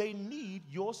God, but they need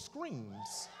your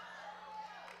screams.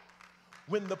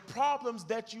 When the problems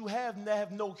that you have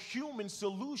no human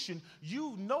solution,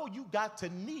 you know you got to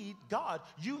need God.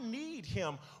 You need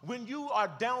him. When you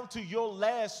are down to your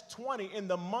last 20 in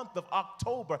the month of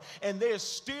October and there's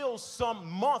still some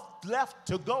month left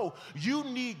to go, you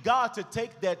need God to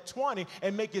take that 20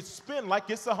 and make it spin like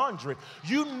it's 100.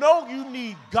 You know you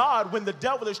need God when the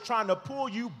devil is trying to pull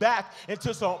you back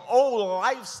into some old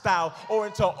lifestyle or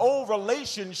into old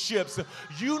relationships.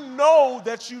 You know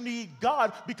that you need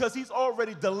God because he's already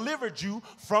delivered you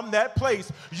from that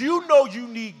place. You know you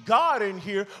need God in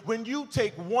here when you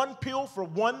take one pill for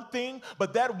one thing,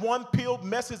 but that one pill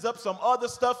messes up some other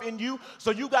stuff in you, so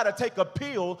you got to take a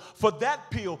pill for that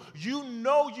pill. You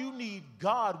know you need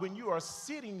God when you are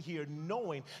sitting here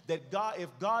knowing that God, if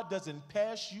God doesn't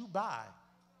pass you by,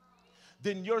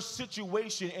 then your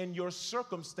situation and your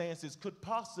circumstances could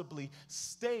possibly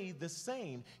stay the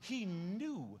same. He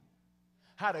knew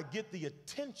how to get the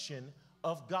attention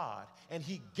of God, and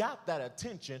he got that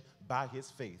attention by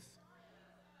his faith.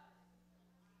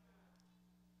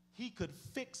 He could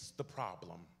fix the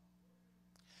problem.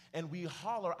 And we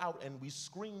holler out and we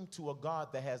scream to a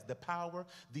God that has the power,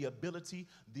 the ability,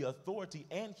 the authority,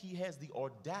 and he has the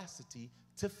audacity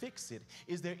to fix it.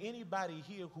 Is there anybody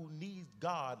here who needs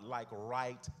God like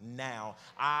right now?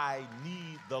 I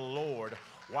need the Lord.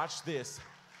 Watch this.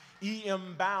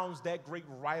 E.M. Bounds, that great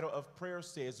writer of prayer,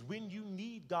 says, when you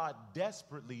need God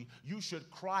desperately, you should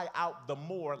cry out the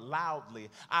more loudly.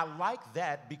 I like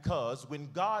that because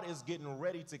when God is getting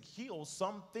ready to heal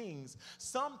some things,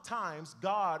 sometimes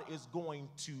God is going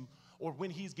to, or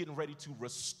when he's getting ready to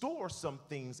restore some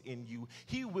things in you,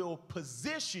 he will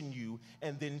position you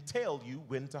and then tell you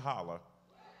when to holler.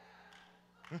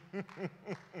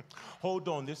 Hold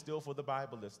on, this is still for the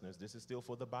Bible listeners. This is still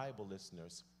for the Bible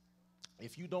listeners.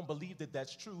 If you don't believe that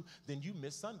that's true, then you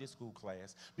miss Sunday school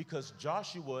class, because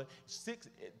Joshua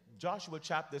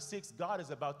chapter 6, God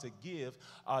is about to give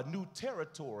new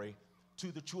territory to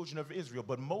the children of Israel,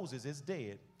 but Moses is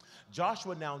dead.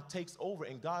 Joshua now takes over,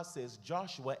 and God says,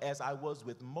 Joshua, as I was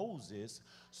with Moses,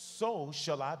 so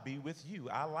shall I be with you.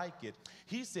 I like it.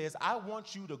 He says, I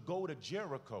want you to go to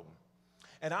Jericho,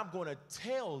 and I'm going to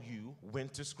tell you when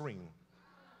to scream.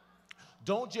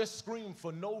 Don't just scream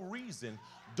for no reason.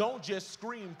 Don't just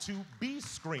scream to be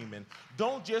screaming.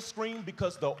 Don't just scream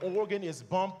because the organ is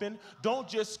bumping. Don't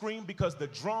just scream because the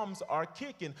drums are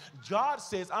kicking. God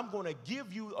says, I'm going to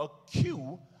give you a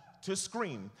cue to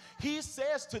scream. He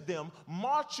says to them,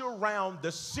 march around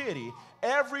the city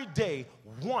every day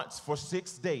once for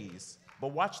 6 days. But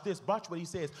watch this. Watch what he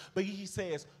says. But he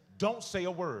says, don't say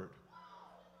a word.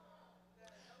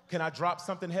 Can I drop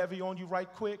something heavy on you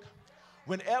right quick?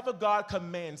 Whenever God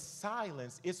commands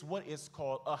silence, it's what is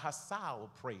called a hasal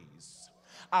praise.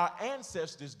 Our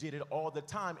ancestors did it all the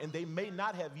time, and they may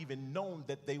not have even known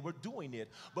that they were doing it.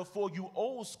 But for you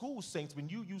old school saints, when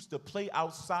you used to play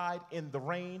outside in the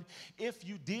rain, if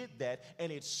you did that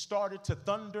and it started to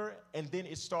thunder and then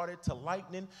it started to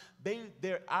lightning,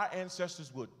 our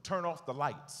ancestors would turn off the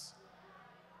lights.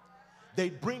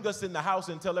 They'd bring us in the house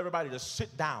and tell everybody to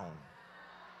sit down.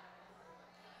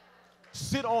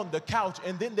 Sit on the couch,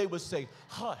 and then they would say,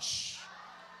 hush,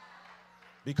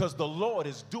 because the Lord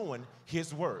is doing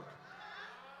his work.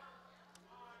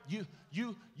 You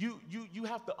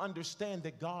have to understand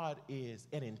that God is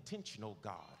an intentional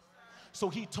God. So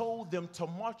he told them to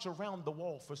march around the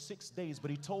wall for 6 days,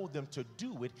 but he told them to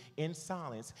do it in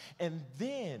silence. And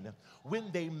then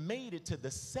when they made it to the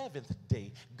 7th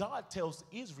day, God tells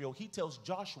Israel, he tells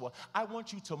Joshua, I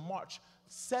want you to march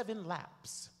 7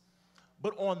 laps.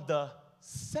 But on the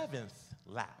 7th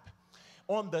lap,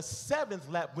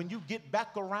 when you get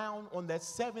back around on that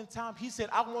 7th time, he said,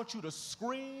 I want you to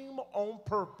scream on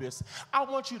purpose. I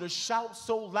want you to shout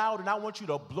so loud, and I want you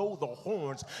to blow the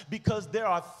horns, because there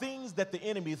are things that the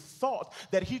enemy thought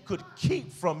that he could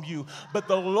keep from you. But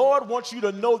the Lord wants you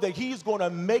to know that he's going to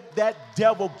make that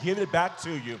devil give it back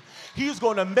to you. He's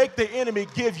going to make the enemy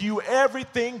give you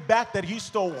everything back that he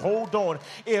stole. Hold on.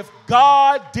 If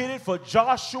God did it for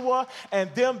Joshua and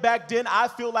them back then, I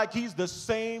feel like he's the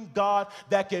same God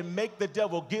that can make the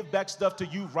devil give back stuff to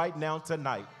you right now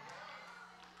tonight.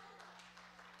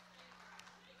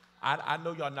 I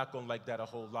know y'all not going to like that a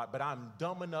whole lot, but I'm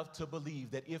dumb enough to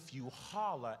believe that if you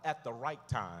holler at the right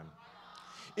time,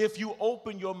 if you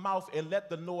open your mouth and let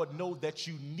the Lord know that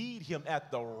you need him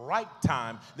at the right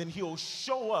time, then he'll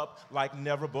show up like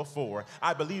never before.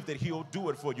 I believe that he'll do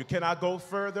it for you. Can I go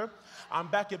further? I'm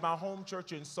back at my home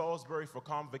church in Salisbury for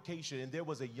convocation, and there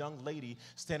was a young lady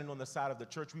standing on the side of the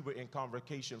church. We were in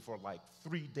convocation for like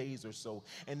 3 days or so,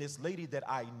 and this lady that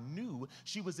I knew,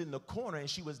 she was in the corner and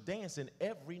she was dancing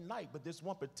every night, but this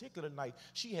one particular night,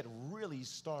 she had really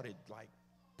started like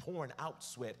pouring out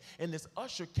sweat, and this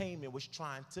usher came and was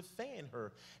trying to fan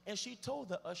her, and she told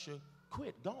the usher,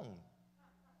 quit, gone.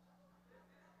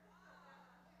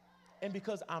 And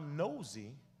because I'm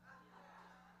nosy,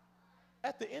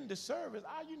 at the end of service,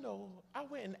 I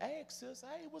went and asked her,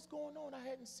 hey, what's going on? I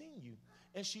hadn't seen you.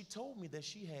 And she told me that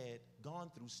she had gone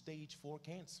through stage 4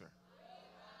 cancer,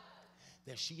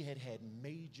 that she had had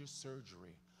major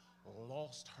surgery,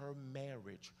 lost her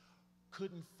marriage,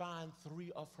 couldn't find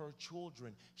 3 of her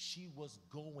children. She was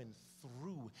going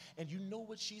through. And you know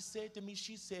what she said to me?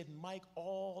 She said, Mike,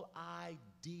 all I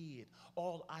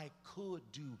could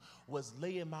do was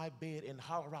lay in my bed and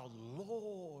holler out,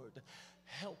 Lord,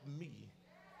 help me.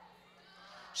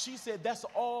 She said, that's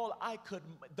all I could,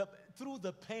 through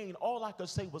the pain, all I could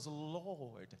say was,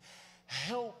 Lord,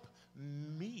 help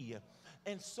me.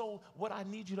 And so what I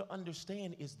need you to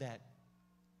understand is that,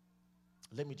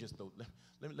 let me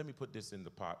put this in the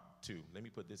pot too. Let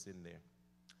me put this in there.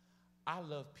 I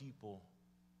love people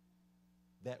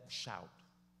that shout,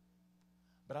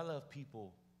 but I love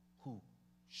people who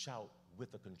shout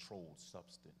with a controlled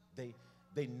substance. They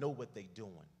know what they're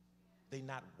doing. They're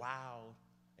not wild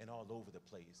and all over the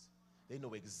place. They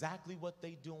know exactly what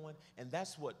they're doing, and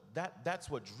that's what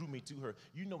drew me to her.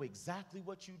 You know exactly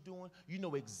what you're doing. You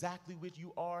know exactly what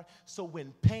you are. So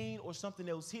when pain or something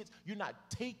else hits, you're not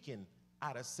taken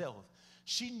out of self.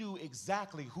 She knew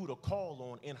exactly who to call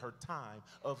on in her time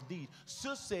of need.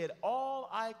 Sis said, all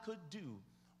I could do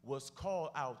was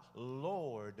call out,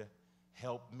 Lord,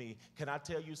 help me. Can I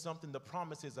tell you something? The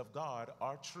promises of God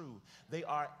are true. They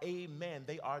are amen.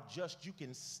 They are just. You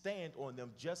can stand on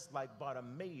them just like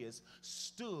Bartimaeus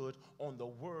stood on the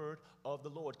word of the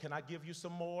Lord. Can I give you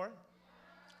some more?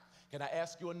 Can I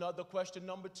ask you another question?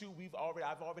 Number 2,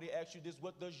 I've already asked you this.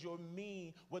 What does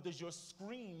your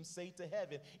scream say to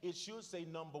heaven? It should say,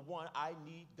 number 1, I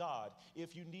need God.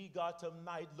 If you need God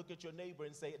tonight, look at your neighbor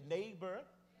and say, neighbor,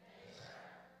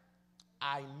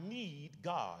 I need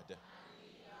God.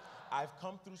 I've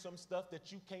come through some stuff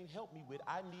that you can't help me with.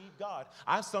 I need God.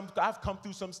 I've come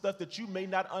through some stuff that you may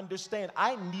not understand.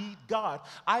 I need God.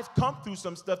 I've come through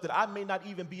some stuff that I may not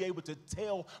even be able to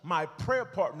tell my prayer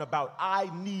partner about.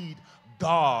 I need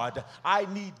God. I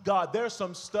need God. There's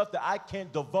some stuff that I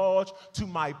can't divulge to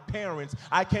my parents.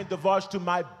 I can't divulge to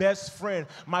my best friend,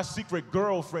 my secret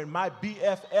girlfriend, my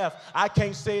BFF. I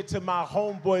can't say it to my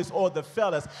homeboys or the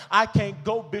fellas. I can't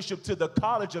go, Bishop, to the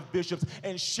College of Bishops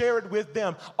and share it with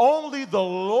them. Only the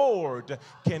Lord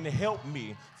can help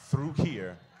me through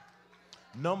here.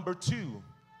 Number 2,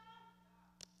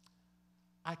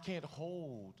 I can't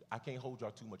hold y'all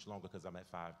too much longer because I'm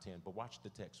at 5:10, but watch the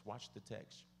text. Watch the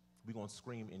text. We're going to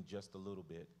scream in just a little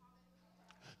bit.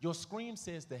 Your scream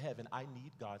says to heaven, I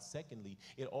need God. Secondly,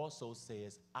 it also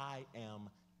says, I am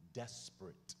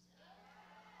desperate.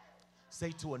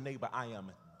 Say to a neighbor, I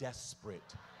am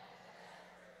desperate.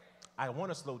 I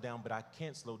want to slow down, but I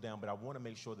can't slow down, but I want to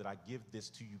make sure that I give this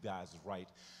to you guys right.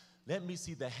 Let me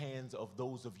see the hands of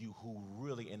those of you who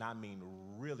really, and I mean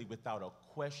really without a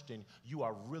question, you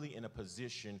are really in a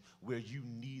position where you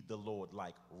need the Lord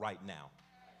like right now.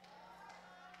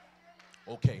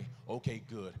 Okay,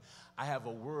 good. I have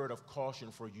a word of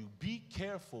caution for you. Be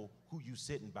careful who you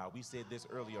sitting by. We said this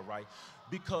earlier, right?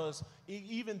 Because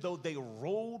even though they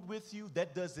rode with you,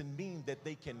 that doesn't mean that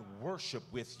they can worship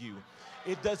with you.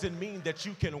 It doesn't mean that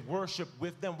you can worship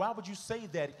with them. Why would you say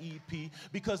that, EP?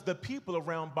 Because the people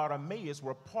around Bartimaeus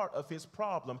were part of his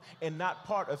problem and not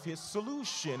part of his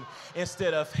solution.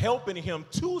 Instead of helping him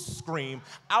to scream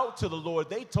out to the Lord,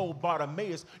 they told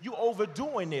Bartimaeus, you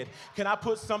overdoing it. Can I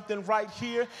put something right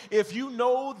here? If you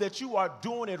know that you are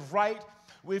doing it right,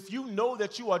 if you know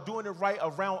that you are doing it right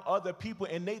around other people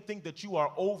and they think that you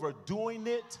are overdoing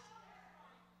it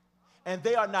and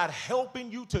they are not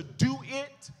helping you to do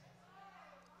it,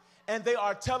 and they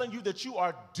are telling you that you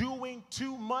are doing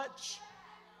too much,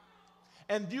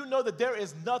 and you know that there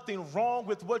is nothing wrong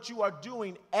with what you are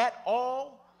doing at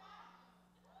all,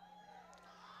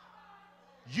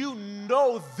 you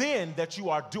know then that you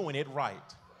are doing it right.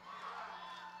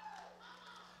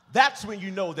 That's when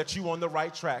you know that you're on the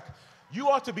right track. You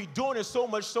ought to be doing it so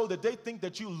much so that they think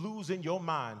that you're losing your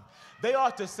mind. They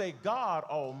ought to say, God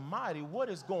Almighty, what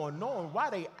is going on? Why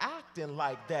they acting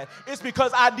like that? It's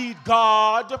because I need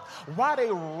God. Why they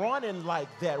running like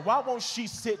that? Why won't she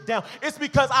sit down? It's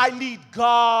because I need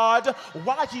God.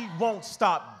 Why he won't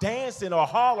stop dancing or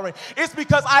hollering? It's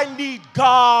because I need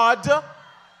God.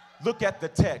 Look at the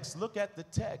text. Look at the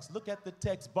text. Look at the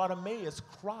text. Bartimaeus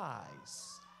cries.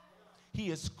 He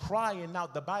is crying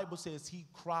out. The Bible says he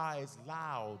cries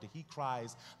loud. He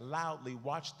cries loudly.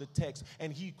 Watch the text.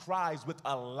 And he cries with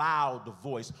a loud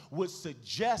voice, which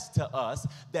suggests to us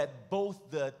that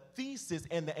both the thesis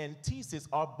and the antithesis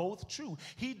are both true.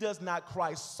 He does not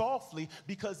cry softly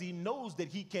because he knows that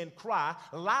he can cry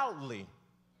loudly,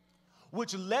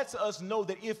 which lets us know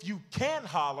that if you can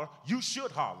holler, you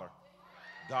should holler.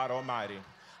 God Almighty.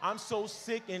 I'm so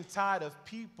sick and tired of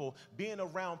people being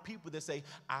around people that say,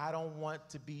 I don't want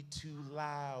to be too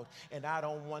loud, and I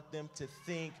don't want them to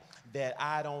think that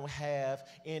I don't have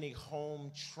any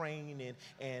home training,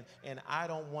 and I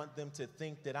don't want them to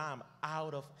think that I'm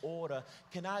out of order.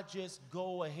 Can I just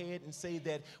go ahead and say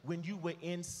that when you were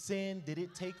in sin, did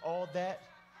it take all that?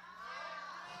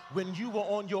 When you were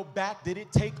on your back, did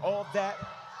it take all that?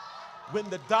 When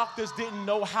the doctors didn't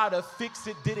know how to fix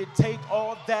it, did it take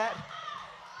all that?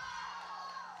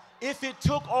 If it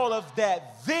took all of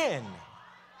that, then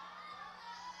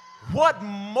what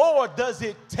more does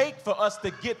it take for us to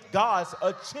get God's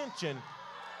attention?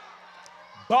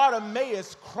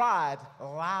 Bartimaeus cried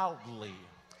loudly,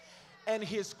 and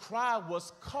his cry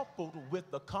was coupled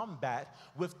with the combat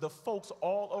with the folks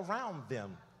all around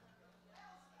them.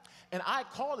 And I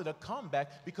call it a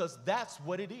comeback because that's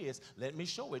what it is. Let me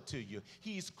show it to you.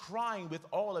 He's crying with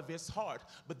all of his heart,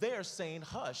 but they're saying,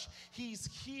 hush. He's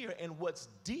here, and what's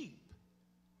deep,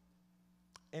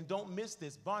 and don't miss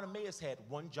this, Bartimaeus had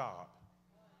one job.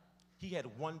 He had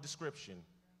one description.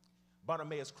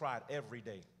 Bartimaeus cried every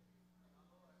day.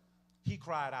 He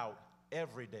cried out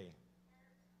every day.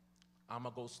 I'm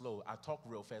going to go slow. I talk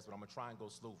real fast, but I'm going to try and go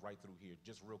slow right through here,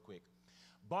 just real quick.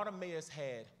 Bartimaeus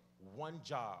had one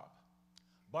job.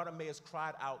 Bartimaeus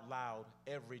cried out loud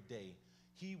every day.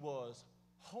 He was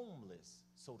homeless,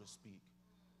 so to speak.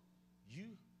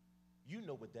 You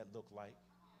know what that looked like.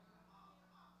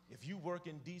 If you work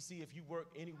in D.C., if you work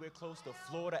anywhere close to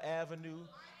Florida Avenue,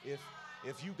 if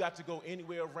you got to go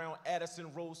anywhere around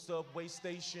Addison Road subway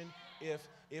station,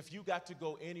 if you got to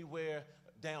go anywhere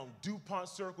down DuPont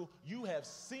Circle, you have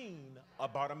seen a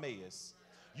Bartimaeus.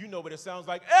 You know what it sounds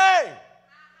like. Hey!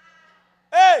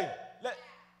 Hey!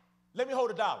 Let me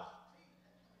hold $1.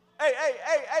 Hey,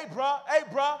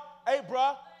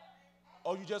 bruh.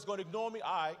 Oh, you just gonna ignore me?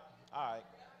 All right.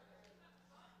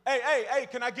 Hey,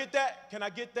 can I get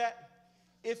that?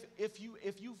 If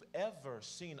you've ever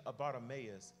seen a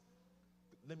Bartimaeus,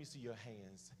 let me see your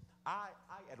hands. I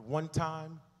at one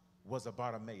time was a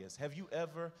Bartimaeus. Have you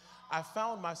ever? I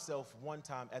found myself one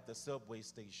time at the subway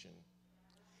station.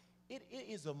 It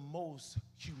is a most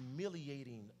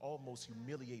humiliating, almost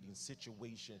humiliating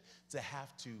situation to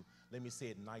have to, let me say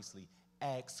it nicely,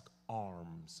 ask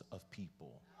arms of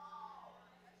people.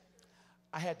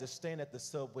 I had to stand at the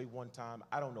subway one time.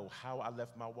 I don't know how I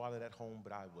left my wallet at home,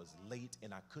 but I was late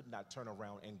and I could not turn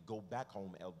around and go back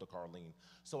home, Elder Carlene.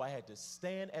 So I had to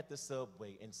stand at the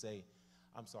subway and say,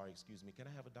 I'm sorry, excuse me, can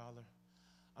I have $1?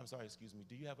 I'm sorry, excuse me,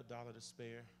 do you have $1 to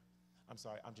spare? I'm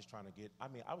sorry, I'm just trying to get,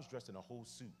 I was dressed in a whole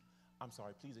suit. I'm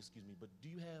sorry, please excuse me, but do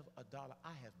you have $1?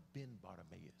 I have been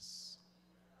Bartimaeus.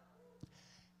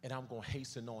 And I'm going to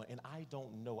hasten on, and I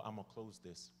don't know, I'm going to close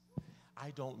this. I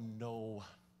don't know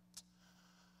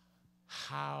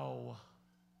how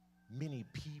many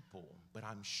people, but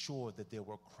I'm sure that there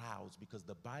were crowds, because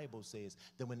the Bible says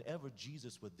that whenever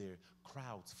Jesus was there,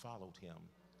 crowds followed him.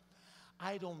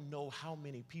 I don't know how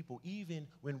many people, even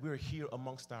when we're here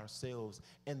amongst ourselves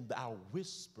and our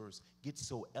whispers get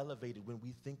so elevated when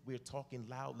we think we're talking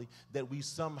loudly, that we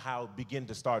somehow begin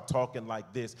to start talking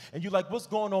like this. And you're like, what's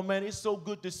going on, man? It's so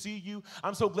good to see you.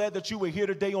 I'm so glad that you were here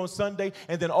today on Sunday.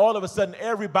 And then all of a sudden,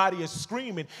 everybody is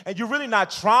screaming. And you're really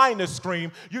not trying to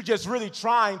scream. You're just really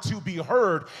trying to be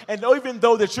heard. And even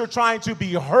though that you're trying to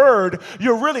be heard,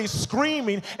 you're really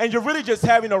screaming. And you're really just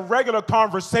having a regular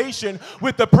conversation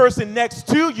with the person next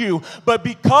to you. But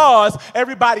because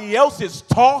everybody else is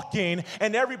talking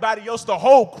and everybody else, the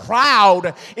whole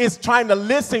crowd is trying to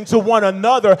listen to one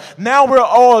another, now we're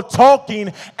all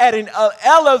talking at an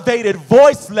elevated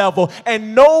voice level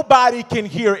and nobody can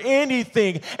hear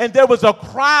anything. And there was a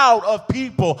crowd of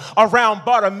people around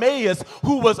Bartimaeus,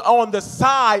 who was on the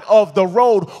side of the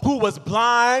road, who was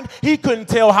blind. He couldn't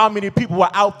tell how many people were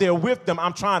out there with them.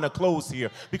 I'm trying to close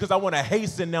here because I want to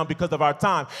hasten now because of our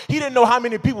time. He didn't know how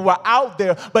many people were out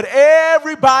there, but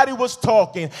everybody was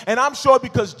talking. And I'm sure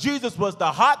because Jesus was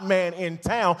the hot man in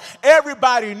town,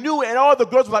 everybody knew, and all the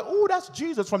girls were like, ooh, that's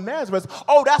Jesus from Nazareth.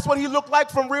 Oh, that's what he looked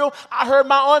like from real. I heard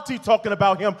my auntie talking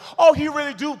about him. Oh, he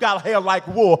really do got hair like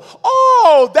wool.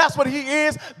 Oh, that's what he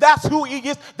is. That's who he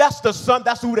is. That's the son.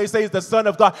 That's who they say is the Son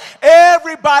of God.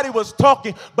 Everybody was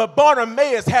talking, but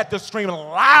Bartimaeus had to scream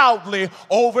loudly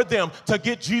over them to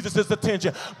get Jesus'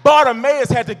 attention. Bartimaeus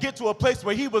had to get to a place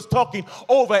where he was talking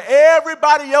over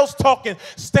everybody else talking,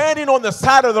 standing on the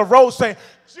side of the road saying,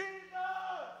 Jesus!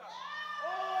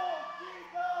 Oh,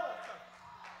 Jesus!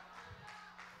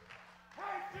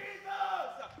 Hey,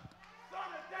 Jesus!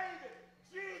 Son of David!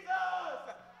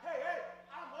 Jesus! Hey,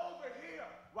 I'm over here.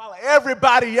 While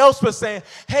everybody else was saying,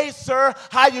 hey, sir,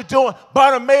 how you doing?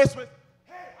 Bartimaeus was,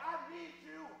 hey, I need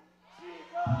you.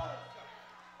 Jesus!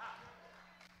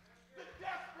 The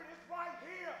desperate is right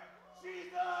here.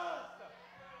 Jesus!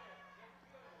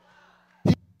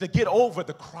 To get over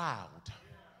the crowd.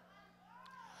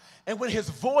 And when his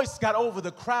voice got over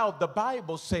the crowd, the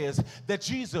Bible says that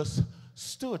Jesus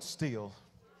stood still.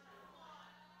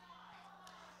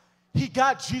 He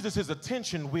got Jesus'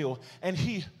 attention, Will, and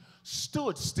he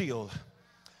stood still.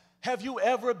 Have you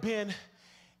ever been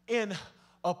in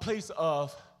a place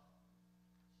of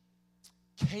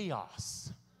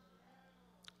chaos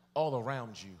all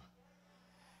around you?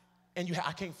 And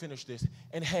I can't finish this,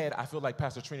 and I feel like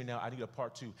Pastor Trina now, I need a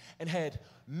part 2, and had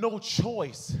no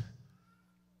choice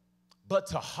but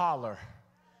to holler.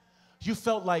 You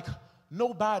felt like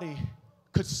nobody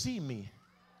could see me.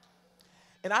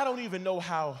 And I don't even know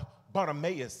how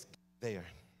Bartimaeus got there.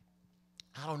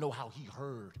 I don't know how he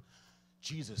heard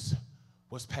Jesus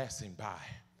was passing by.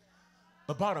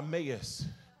 But Bartimaeus,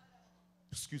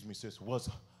 excuse me, sis, was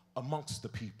amongst the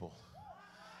people.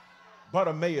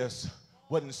 Bartimaeus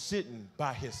wasn't sitting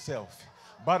by himself.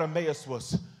 Bartimaeus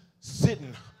was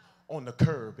sitting on the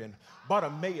curb, and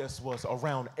Bartimaeus was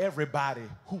around everybody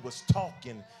who was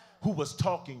talking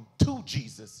to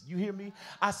Jesus. You hear me?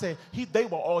 I said they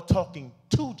were all talking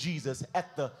to Jesus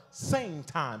at the same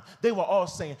time. They were all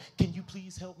saying, can you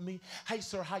please help me? Hey,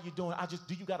 sir, how you doing?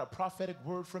 Do you got a prophetic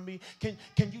word for me? Can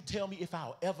you tell me if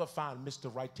I'll ever find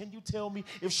Mr. Right? Can you tell me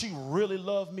if she really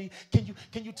loved me? Can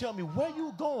you tell me where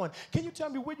you going? Can you tell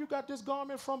me where you got this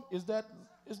garment from? Is that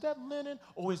linen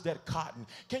or is that cotton?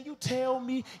 Can you tell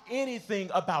me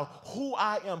anything about who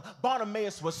I am?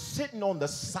 Bartimaeus was sitting on the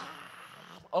side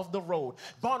of the road.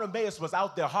 Bartimaeus was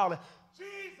out there hollering,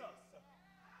 Jesus,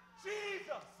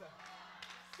 Jesus,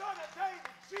 Son of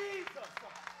David, Jesus,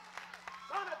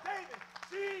 Son of David,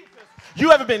 Jesus.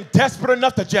 You ever been desperate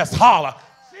enough to just holler,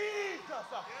 Jesus,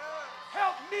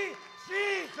 help me,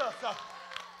 Jesus, come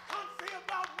see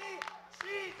about me,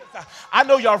 Jesus. I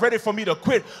know y'all ready for me to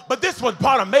quit, but this is what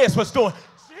Bartimaeus was doing.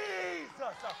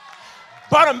 Jesus.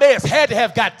 Bartimaeus had to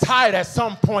have got tired at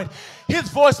some point. His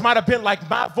voice might have been like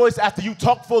my voice after you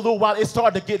talked for a little while. It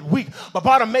started to get weak. But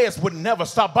Bartimaeus would never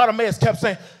stop. Bartimaeus kept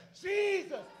saying,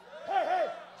 Jesus, hey,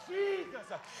 Jesus,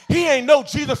 He ain't know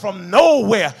Jesus from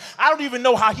nowhere. I don't even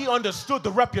know how he understood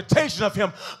the reputation of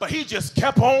him, but he just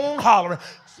kept on hollering,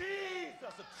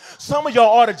 Jesus. Some of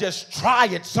y'all ought to just try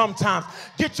it sometimes.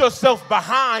 Get yourself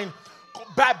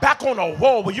back on a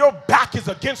wall where your back is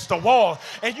against the wall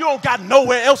and you don't got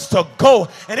nowhere else to go,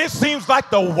 and it seems like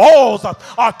the walls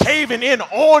are caving in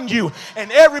on you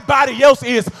and everybody else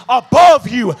is above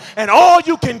you, and all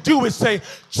you can do is say,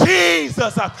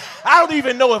 Jesus. I don't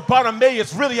even know if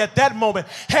Bartimaeus really at that moment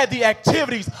had the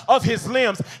activities of his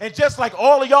limbs, and just like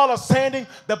all of y'all are standing,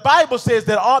 the Bible says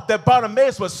that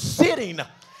Bartimaeus was sitting.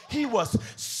 He was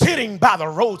sitting by the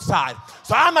roadside.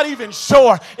 So I'm not even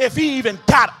sure if he even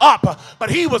got up, but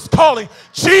he was calling,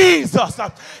 Jesus.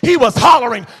 He was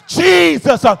hollering,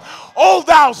 Jesus, oh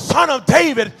thou son of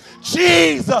David,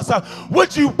 Jesus,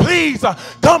 would you please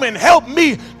come and help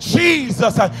me,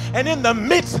 Jesus. And in the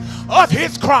midst of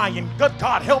his crying, good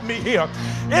God, help me here,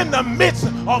 in the midst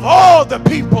of all the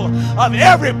people, of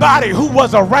everybody who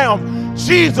was around,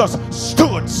 Jesus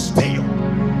stood still.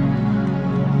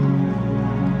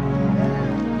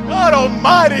 God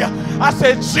Almighty, I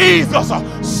said Jesus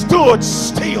stood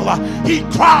still. He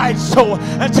cried so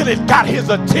until it got his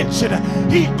attention.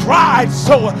 He cried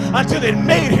so until it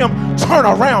made him turn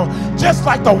around. Just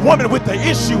like the woman with the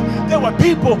issue, there were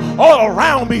people all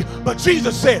around me, but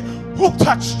Jesus said, who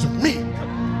touched me?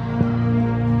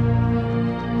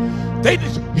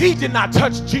 He did not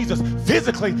touch Jesus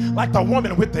physically like the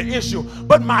woman with the issue,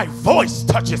 but my voice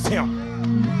touches him.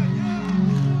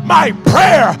 My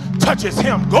prayer touches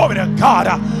him. Glory to God.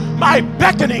 My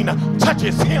beckoning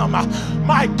touches him.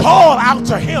 My call out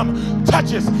to him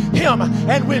touches him.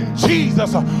 And when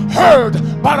Jesus heard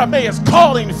Bartimaeus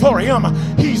calling for him,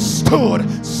 he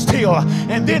stood still.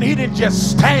 And then he didn't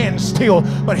just stand still,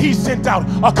 but he sent out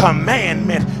a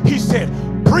commandment. He said,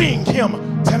 bring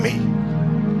him to me.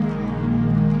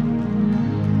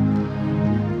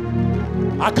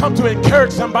 I come to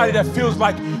encourage somebody that feels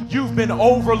like you've been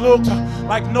overlooked,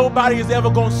 like nobody is ever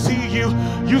going to see you.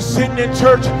 You sitting in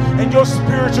church and your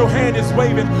spiritual hand is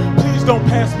waving. Please don't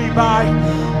pass me by.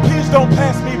 Please don't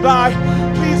pass me by.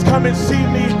 Please come and see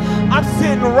me. I'm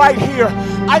sitting right here.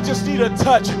 I just need a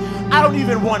touch. I don't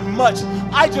even want much.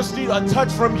 I just need a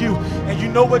touch from you. And you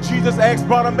know what Jesus asked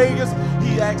Bartimaeus?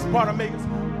 He asked Bartimaeus,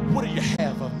 what do you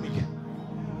have of me?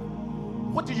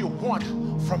 What do you want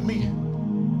from me?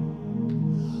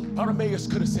 Bartimaeus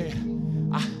could have said,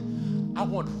 I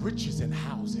want riches and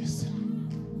houses.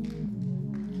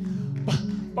 But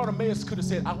Bartimaeus could have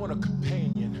said, I want a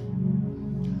companion.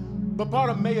 But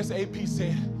Bartimaeus, AP,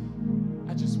 said,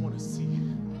 I just want to see.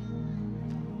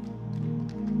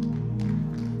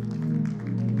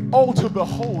 Oh, to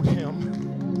behold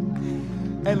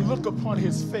him and look upon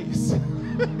his face.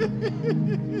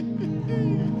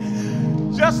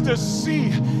 Just to see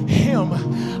him.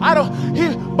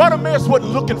 Bartimaeus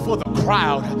wasn't looking for the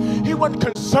crowd. He wasn't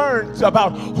concerned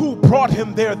about who brought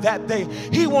him there that day.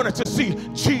 He wanted to see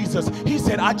Jesus. He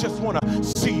said, I just want to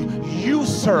see you,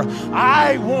 sir.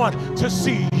 I want to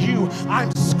see you.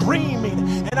 I'm screaming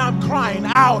and I'm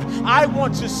crying out. I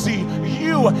want to see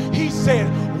you. He said,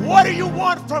 what do you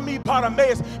want from me,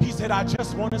 Bartimaeus? He said, I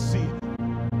just want to see.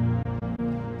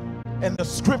 And the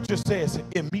scripture says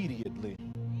immediately.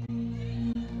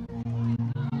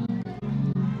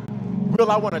 Will,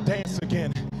 I want to dance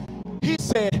again. He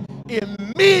said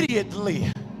immediately.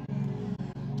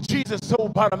 Jesus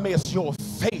told Bartimaeus, your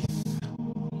faith.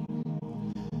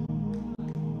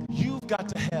 You've got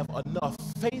to have enough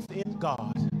faith in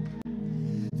God.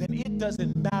 Then it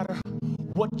doesn't matter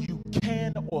what you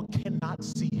can or cannot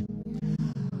see.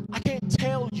 I can't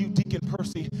tell you, Deacon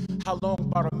Percy, how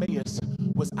long Bartimaeus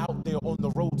was out there on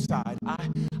the roadside.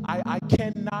 I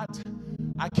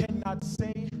cannot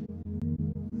say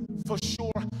for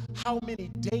sure how many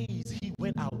days he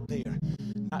went out there.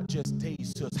 Not just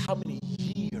days, just how many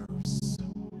years.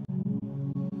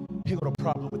 Here go the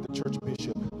problem with the church,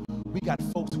 Bishop. We got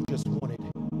folks who just want it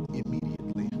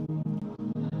immediately.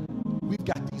 We've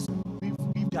got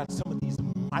some of these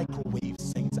microwave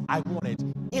saints. I want it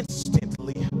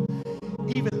instantly,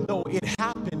 even though it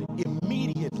happened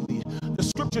immediately. The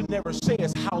scripture never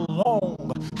says how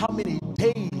long, how many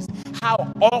days,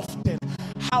 how often,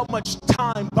 how much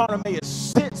time Bartimaeus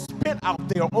spent out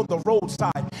there on the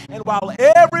roadside. And while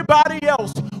everybody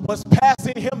else was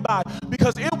passing him by,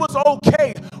 because it was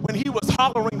okay when he was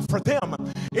hollering for them.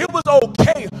 It was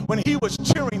okay when he was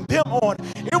cheering them on.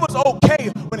 It was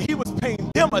okay when he was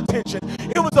paying them attention.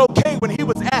 It was okay when he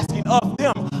was asking of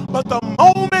them. But the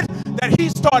moment that he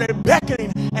started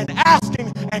beckoning and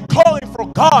asking and calling for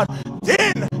God,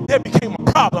 then there became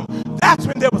a problem. That's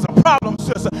when there was a problem,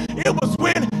 sister. It was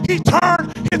when he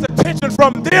turned his attention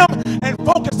from them and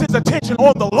focus his attention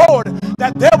on the Lord,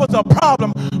 that there was a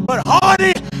problem. But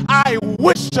honey, I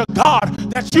wish to God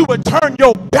that you would turn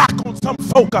your back on some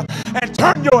folk and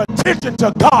turn your attention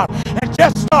to God and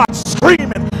just start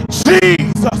screaming,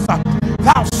 Jesus,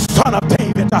 thou son of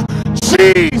David,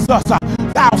 Jesus,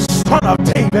 thou son of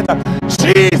David,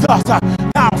 Jesus,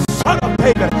 thou son of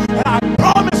David. And I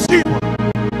promise you,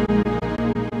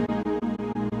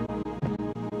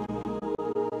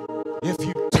 if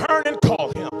you turn and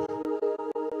call him,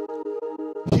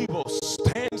 he will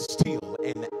stand still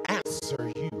and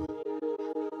answer you.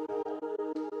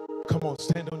 Come on,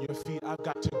 stand on your feet. I've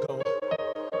got to go.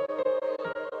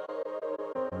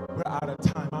 We're out of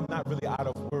time. I'm not really out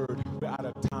of word. We're out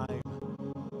of time.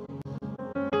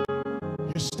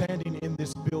 You're standing in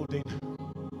this building.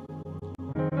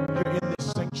 You're in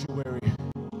this sanctuary.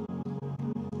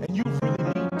 And you really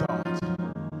need God.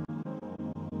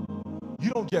 You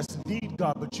don't just need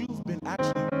God, but you've been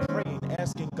actually praying,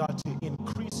 asking God to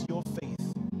increase your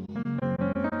faith.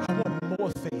 I want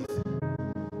more faith.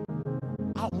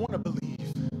 I want to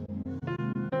believe.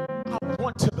 I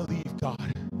want to believe,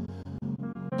 God.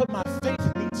 But my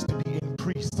faith needs to be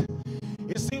increased.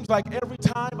 It seems like every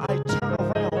time I turn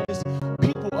around, it's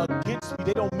people against me.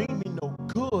 They don't mean me no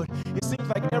good. It seems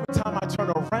like every time I turn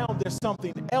around, there's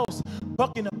something else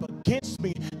bucking up against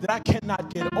me that I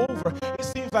cannot get over. It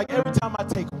seems like every time I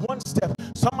take one step,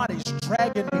 somebody's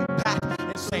dragging me back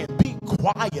and saying, be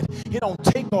quiet. It don't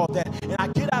take all that. And I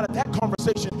get out of that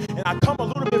conversation and I come a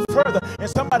little bit further and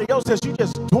somebody else says, you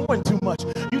just doing too much.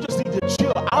 You just need to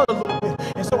chill out a little bit.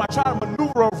 And so I try to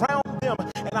maneuver around them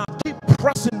and I keep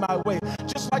pressing my way.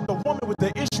 Just like the woman with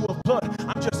the issue of blood,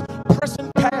 I'm just pressing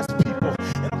past people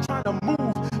and I'm trying to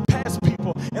move past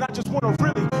people. And I just want to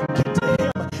really get to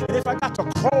him. And if I got to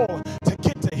crawl to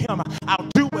get to him, I'll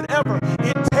do whatever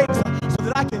it takes so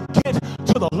that I can get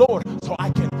to the Lord, so I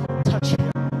can touch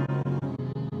him.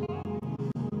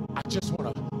 I just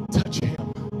want to touch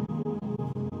him.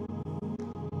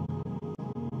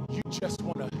 You just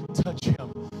want to touch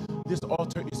him. This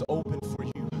altar is open for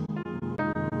you.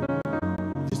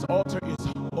 This altar is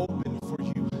open for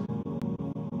you.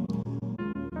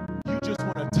 You just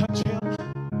want to touch him.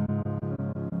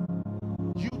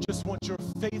 You just want your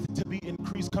faith to be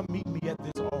increased. Come meet me at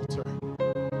this altar.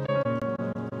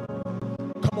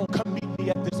 Come on, come meet me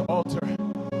at this altar.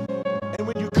 And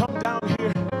when you come down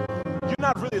here, you're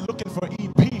not really looking for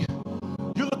EP.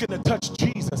 You're looking to touch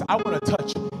Jesus. I want to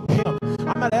touch him.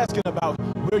 I'm not asking about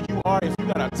where you are, if you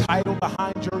got a title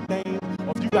behind your name,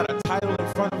 or if you got a title in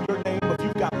front of your name, or if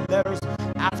you got letters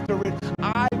after it.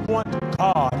 I want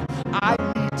God. I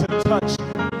need to touch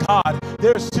God.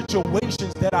 There's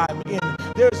situations that I'm in.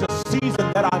 There's a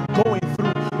season that I'm going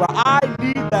through where I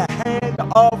need the hand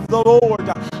of the Lord.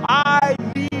 I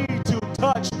need to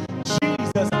touch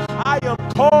Jesus. I am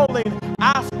calling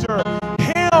after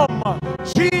him.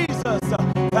 Jesus,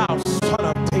 thou son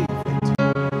of David,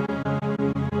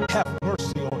 have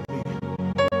mercy on me.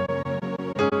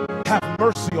 Have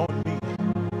mercy on me.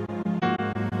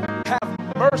 Have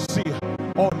mercy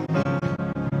on me.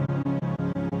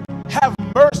 Have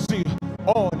mercy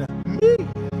on me.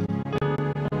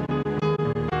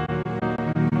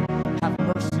 Have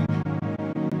mercy.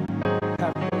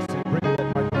 Have mercy. Bring that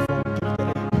microphone. Give it to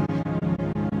AP.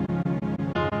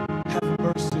 Have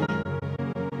mercy.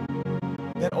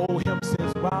 That old hymn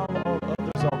says, while all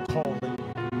others are calling,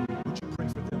 would you pray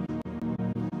for them?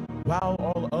 While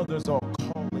all others are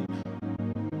calling,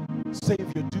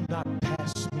 Savior, do not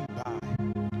pass me by.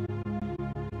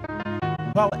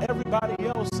 While everybody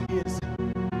else is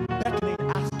beckoning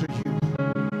after you,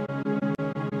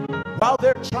 while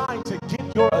they're trying to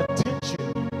get your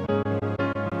attention,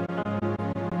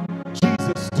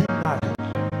 Jesus, do not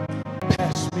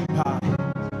pass me by.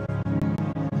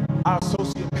 Our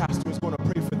associate pastor is going to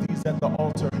pray for these at the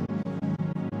altar.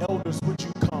 Elders, would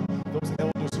you come? Those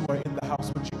elders who are in the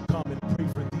house, would you come and pray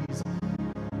for these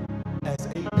as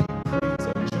AP prays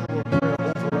a general prayer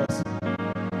over us?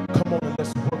 Come on and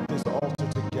let's work this altar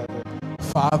together.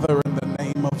 Father, in the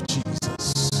name of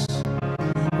Jesus,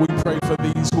 we pray for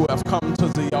these who have come to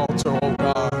the altar, oh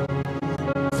God.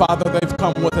 Father, they've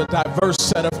come with a diverse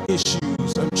set of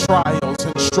issues and trials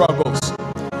and struggles.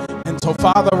 And so,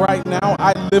 Father, right now,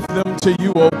 I lift them to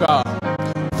you, oh God.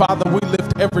 Father, we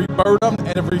lift every burden,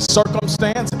 every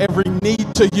circumstance, every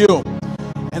need to you.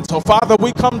 And so, Father,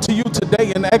 we come to you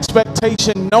today in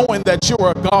expectation, knowing that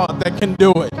you're a God that can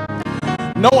do it.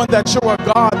 Knowing that you're a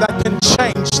God that can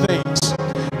change things.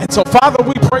 And so, Father,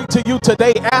 we pray to you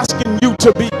today, asking you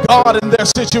to be God in their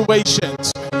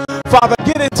situations. Father,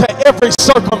 get into every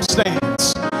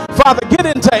circumstance. Father, get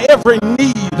into every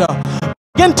need.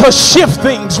 Begin to shift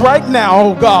things right now,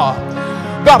 oh God.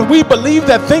 God, we believe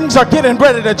that things are getting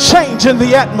ready to change in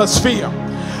the atmosphere.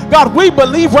 God, we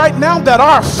believe right now that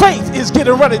our faith is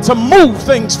getting ready to move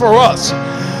things for us.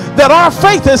 That our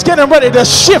faith is getting ready to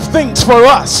shift things for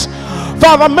us.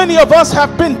 Father, many of us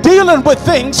have been dealing with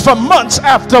things for months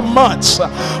after months,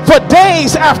 for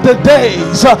days after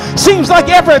days. Seems like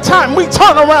every time we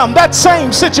turn around, that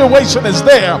same situation is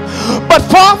there. But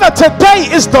Father,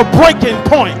 today is the breaking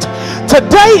point.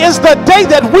 Today is the day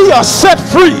that we are set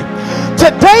free.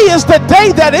 Today is the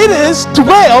day that it is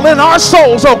dwell in our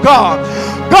souls, oh God.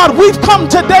 God, we've come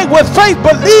today with faith,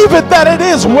 believing that it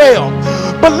is well,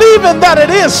 believing that it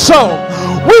is so.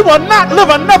 We will not live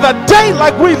another day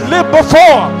like we lived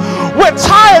before. We're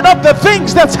tired of the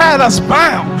things that's had us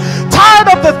bound, tired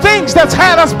of the things that's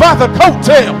had us by the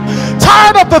coattail,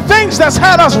 tired of the things that's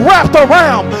had us wrapped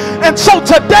around. And so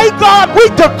today, God,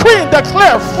 we decree and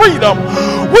declare freedom.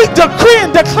 We decree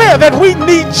and declare that we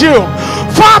need you.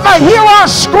 Father, hear our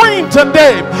scream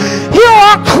today. Hear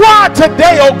our cry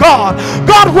today, oh God.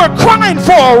 God, we're crying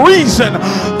for a reason.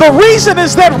 The reason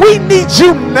is that we need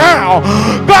you now.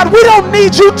 God, we don't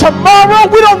need you tomorrow.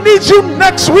 We don't need you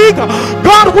next week.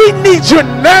 God, we need you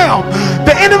now.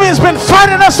 The enemy has been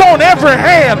fighting us on every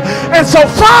hand. And so,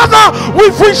 Father,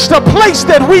 we've reached a place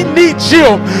that we need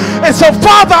you. And so,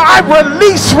 Father, I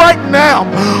release right now,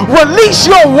 release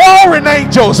your warring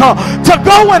angels to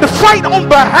go and fight on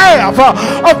behalf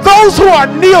of those who are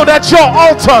kneeled at your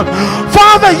altar.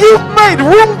 Father, you've made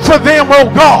room for them, oh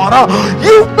God.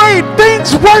 You've made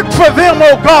things work for them,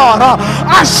 oh God.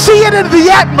 I see it in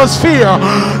the atmosphere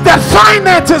that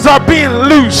finances are being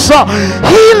loose.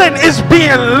 Healing is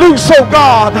being loose, oh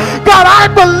God. God, I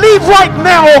believe right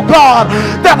now, oh God,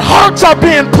 that hearts are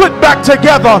being put back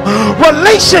together.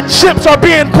 Relationships are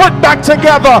being put back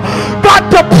together. God,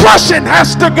 depression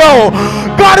has to go.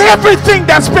 God, everything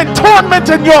that's been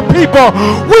tormenting your people,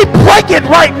 we break it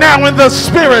right now in the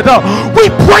spirit.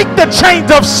 We break the chains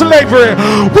of slavery.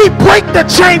 We break the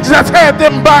chains that's had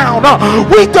them bound.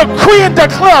 We decree and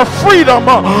declare freedom.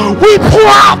 We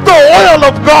pour out the oil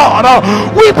of God.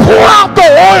 We pour out the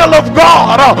oil of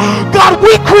God. God,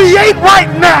 we create right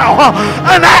now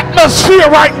an atmosphere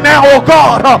right now, oh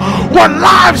God, where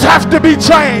lives have to be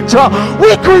changed.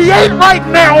 We create right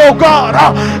now, oh God,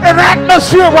 an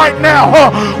atmosphere right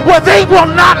now where they will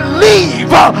not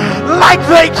leave like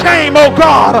they came, oh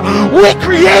God. We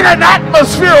create an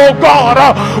atmosphere, oh God,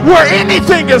 where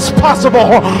anything is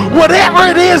possible. Whatever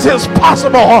it is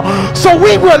possible. So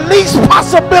we release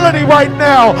possibility right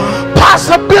now.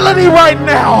 Possibility right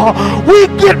now. We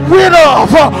get rid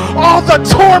of all the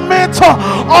torment,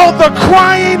 all the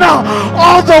crying,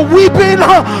 all the weeping.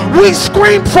 We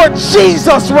scream for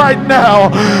Jesus right now.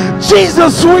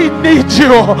 Jesus, we need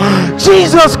you.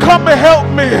 Jesus, come and help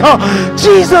me.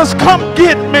 Jesus, come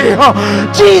get me.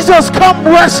 Jesus, come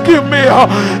rescue me.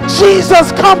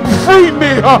 Jesus, come free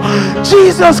me.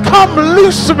 Jesus, come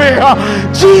loose me.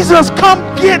 Jesus, come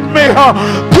get me.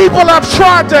 People have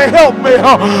tried to help me,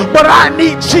 but I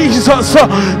need Jesus.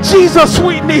 Jesus,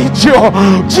 we need you.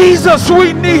 Jesus,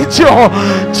 we need you.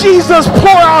 Jesus,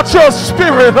 pour out your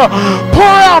spirit. Pour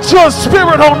out your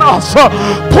spirit on us.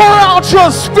 Pour out your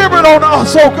spirit on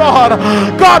us, oh God.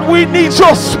 God, we need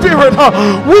your spirit.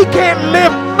 We can't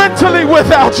live mentally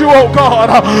without you, oh God.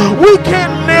 We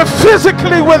can't live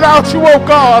physically without you, oh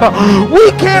God.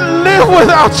 We can't live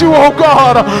without you, oh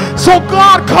God. So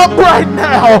God, come right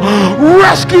now.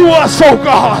 Rescue us, oh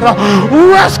God.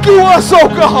 Rescue us, oh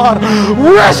God.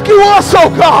 Rescue us, oh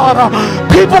God.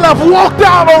 People have walked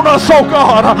out on us, oh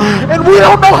God, and we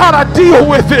don't know how to deal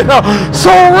with it. So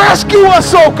rescue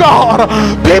us, oh God.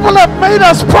 People have made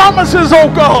us promises, oh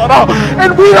God,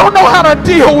 and we don't know how to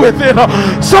deal with it.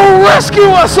 So rescue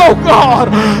us, oh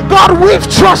God. God, we've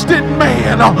trusted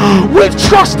man. We've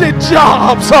trusted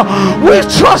jobs. We've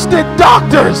trusted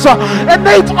doctors, and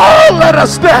they've all let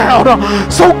us down.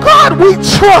 So God, we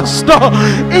trust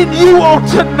in you on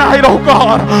tonight, oh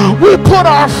God. We put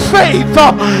our faith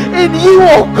in you,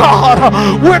 oh God.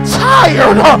 We're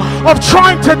tired of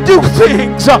trying to do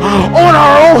things on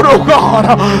our own, oh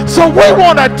God. So we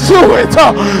want to do it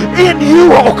in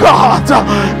you, oh God.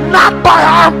 Not by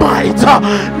our might,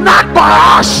 not by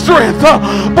our strength,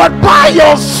 but by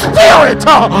your spirit.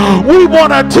 We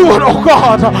want to do it, oh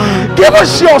God. Give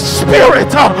us your spirit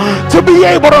to be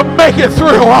able to make it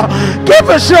through. Give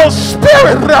us your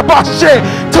spirit,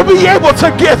 Rabashe. to be able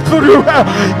to get through.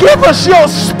 Give us your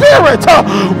spirit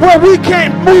where we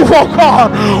can't move, oh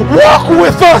God. Walk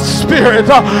with us, Spirit.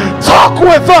 Talk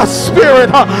with us, Spirit.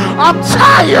 I'm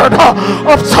tired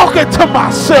of talking to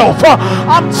myself.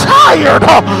 I'm tired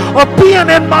of being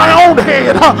in my own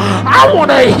head. I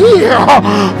want to hear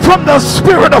from the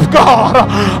Spirit of God.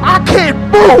 I can't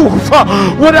move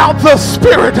without the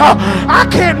Spirit. I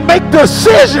can't make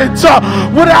decisions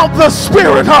without the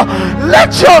Spirit.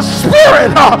 Let your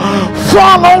Spirit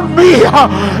fall on me.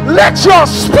 Let your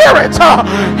Spirit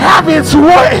have its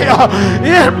way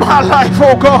in my life,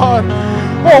 oh God.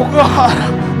 Oh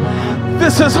God.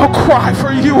 This is a cry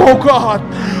for you, oh God.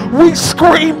 We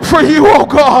scream for you, oh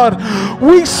God.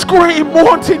 We scream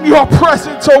wanting your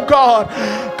presence, oh God.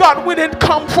 God, we didn't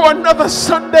come for another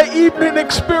Sunday evening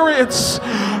experience.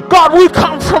 God, we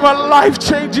come from a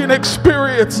life-changing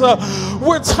experience.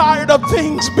 We're tired of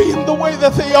things being the way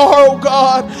that they are, oh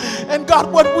God. And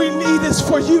God, what we need is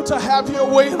for you to have your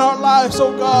way in our lives,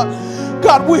 oh God.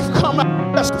 God, we've come out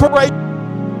of desperation.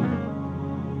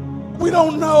 We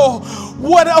don't know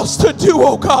what else to do,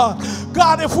 oh God.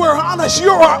 God, if we're honest,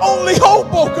 you're our only hope,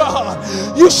 oh God.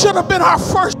 You should have been our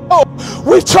first hope.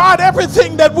 We've tried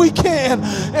everything that we can,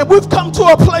 and we've come to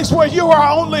a place where you're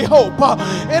our only hope.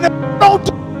 And if we don't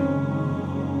do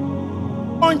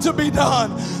going to be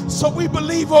done. So we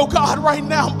believe, oh God, right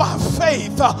now by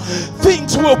faith,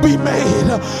 things will be made.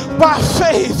 By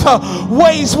faith,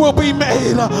 ways will be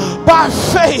made. By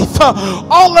faith,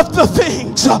 all of the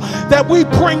things that we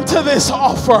bring to this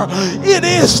offer, it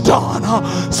is done.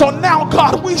 So now,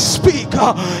 God, we speak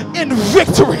in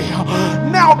victory.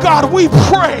 Now, God, we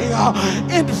pray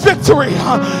in victory.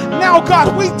 Now,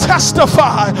 God, we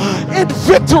testify in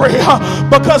victory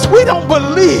because we don't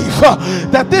believe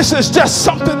that this is just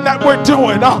something that we're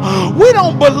doing. We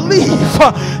don't believe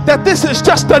that this is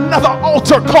just another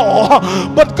altar call.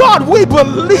 But God, we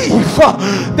believe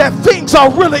that things are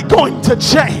really going to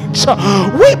change.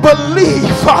 We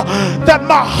believe that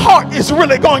my heart is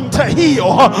really going to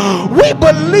heal. We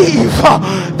believe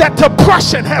that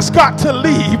depression has got to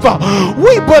leave.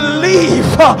 We believe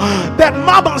that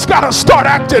mama's got to start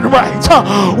acting right.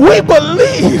 We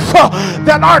believe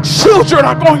that our children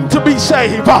are going to be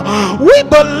saved. We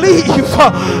believe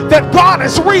that God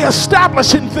is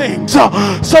reestablishing things.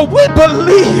 So we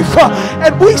believe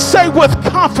and we say with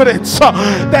confidence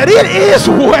that it is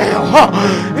well.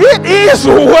 It is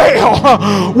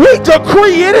well. We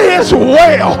decree it is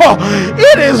well.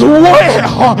 It is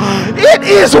well. It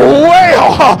is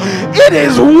well. It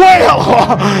is well.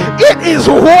 It is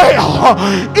well.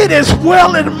 It is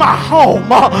well in my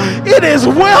home. It is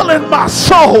well in my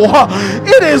soul.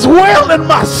 It is well in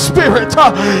my spirit.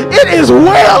 It is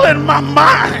well in my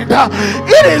mind.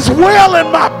 It is well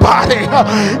in my body.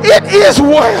 It is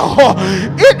well.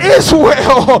 It is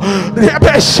well. It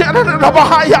is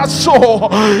well.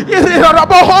 It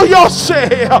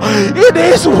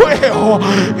is well.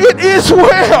 It is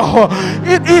well.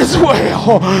 It is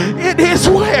well. It is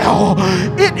well.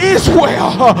 It is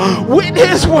well. It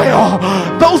is well.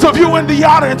 Those of you in the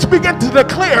audience begin to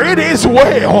declare it is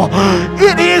well.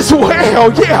 It is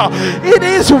well. Yeah, it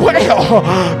is well.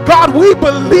 God, we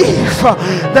believe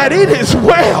that it is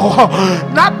well.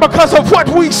 Not because of what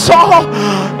we saw,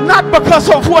 not because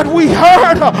of what we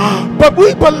heard, but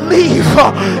we believe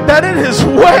that it is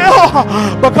well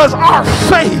because our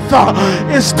faith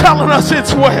is telling us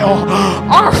it's well.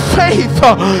 Our faith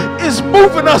is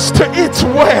moving us to it's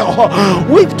well.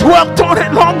 We've dwelt on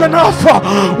it long enough.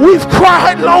 We've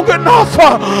cried long enough.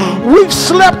 We've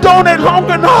slept on it long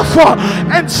enough.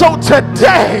 And so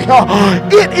today,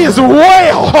 it is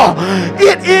well.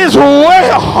 It is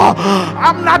well.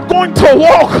 I'm not going to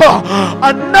walk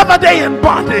another day in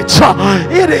bondage.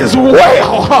 It is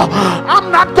well.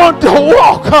 I'm not going to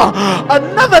walk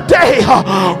another day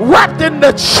wrapped in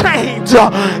the chains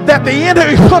that the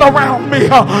enemy put around me.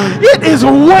 It is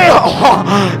well.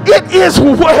 It is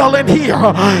well in here.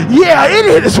 Yeah,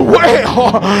 it is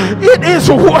well. It is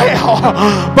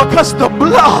well because the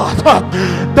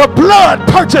blood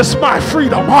purchased my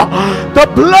freedom. The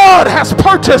blood has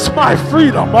purchased my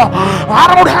freedom.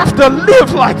 I don't have to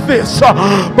live like this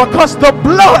because the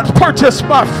blood purchased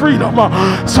my freedom.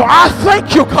 So I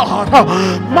thank you, God.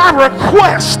 My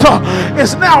request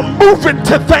is now moving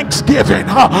to thanksgiving.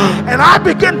 And I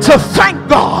begin to thank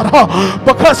God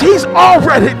because he's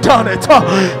already done it.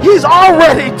 He's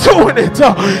already doing it.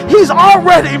 He's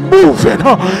already moving.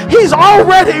 He's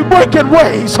already making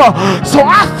ways. So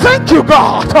I thank you,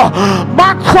 God.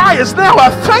 My cry is now I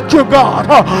thank you, God,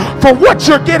 for what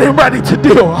you're getting ready to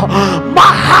do.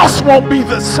 My house won't be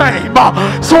the same.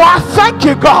 So I thank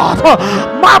you, God.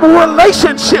 My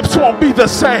relationships won't be the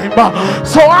same.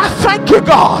 So I thank you,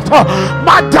 God.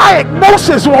 My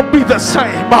diagnosis won't be the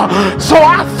same. So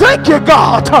I thank you,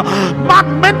 God. My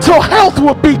mental health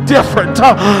will be different.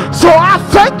 So I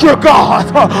thank you, God.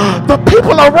 The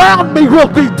people around me will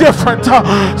be different.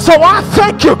 So I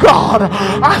thank you, God.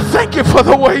 I thank you for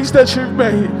the ways that you've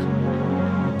made.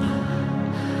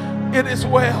 It is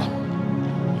well.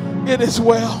 It is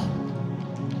well.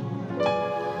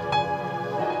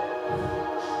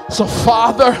 So,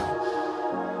 Father,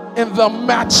 in the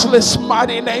matchless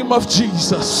mighty name of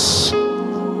Jesus,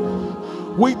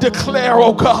 we declare,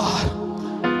 oh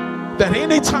God, that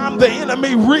anytime the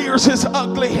enemy rears his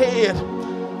ugly head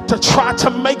to try to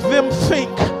make them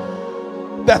think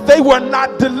that they were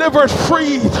not delivered,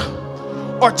 freed,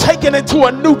 or taken into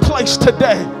a new place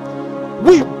today,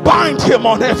 we bind him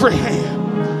on every hand.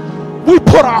 We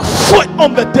put our foot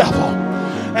on the devil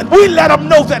and we let him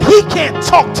know that he can't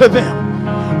talk to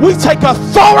them. We take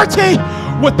authority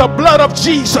with the blood of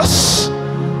Jesus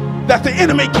that the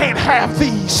enemy can't have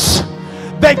these.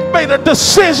 They've made a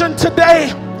decision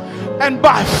today, and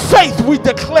by faith we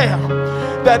declare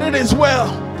that it is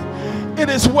well. It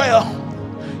is well.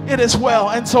 It is well.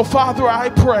 And so, Father, I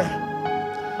pray.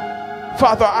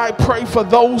 Father, I pray for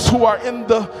those who are in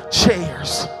the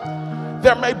chairs.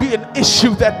 There may be an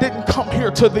issue that didn't come here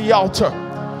to the altar,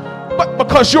 but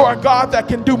because you're a God that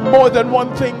can do more than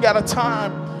one thing at a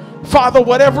time, Father,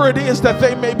 whatever it is that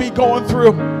they may be going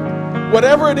through,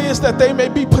 whatever it is that they may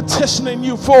be petitioning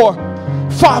you for,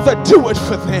 Father, do it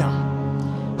for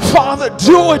them. Father,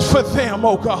 do it for them,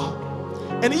 oh God.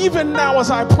 And even now as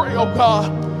I pray, oh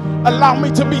God, allow me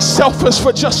to be selfish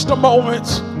for just a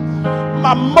moment.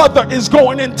 My mother is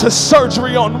going into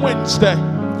surgery on Wednesday.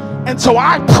 And so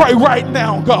I pray right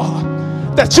now,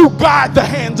 God, that you guide the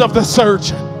hands of the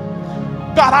surgeon.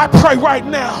 God, I pray right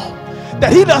now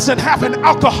that he doesn't have an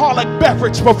alcoholic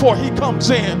beverage before he comes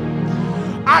in.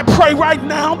 I pray right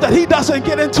now that he doesn't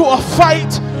get into a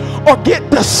fight or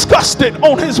get disgusted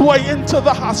on his way into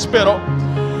the hospital.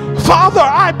 Father,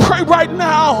 I pray right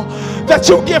now that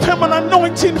you give him an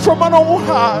anointing from on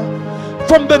high,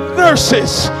 from the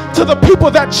nurses to the people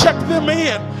that check them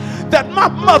in, that my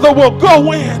mother will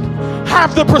go in,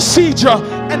 have the procedure,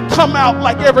 and come out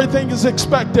like everything is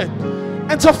expected.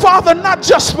 And so, Father, not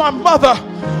just my mother,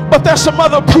 but there's some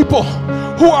other people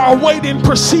who are awaiting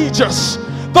procedures.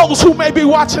 Those who may be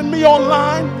watching me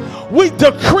online, we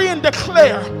decree and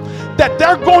declare that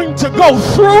they're going to go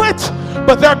through it,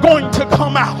 but they're going to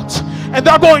come out. And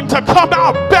they're going to come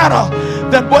out better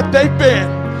than what they've been.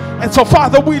 And so,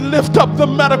 Father, we lift up the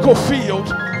medical field.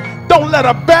 Don't let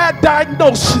a bad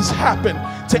diagnosis happen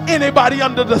to anybody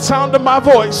under the sound of my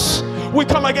voice. We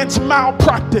come against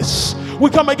malpractice. We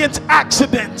come against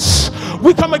accidents.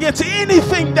 We come against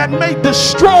anything that may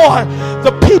destroy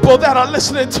the people that are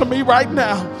listening to me right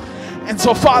now. And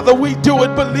so, Father, we do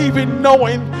it believing,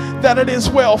 knowing that it is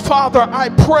well. Father, I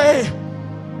pray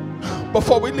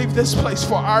before we leave this place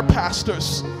for our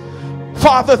pastors.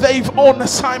 Father, they've on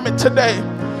assignment today.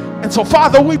 And so,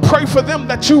 Father, we pray for them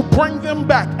that you bring them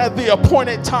back at the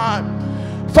appointed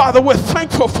time. Father, we're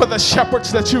thankful for the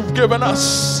shepherds that you've given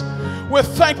us. We're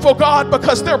thankful, God,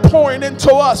 because they're pouring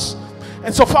into us.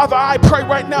 And so, Father, I pray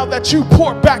right now that you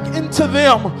pour back into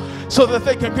them so that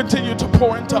they can continue to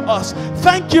pour into us.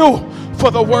 Thank you for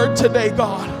the word today,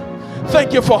 God.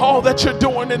 Thank you for all that you're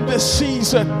doing in this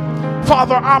season.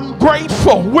 Father, I'm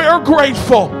grateful. We're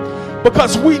grateful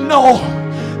because we know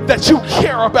that you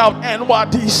care about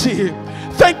NYDC.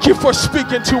 Thank you for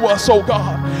speaking to us, oh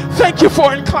God. Thank you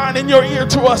for inclining your ear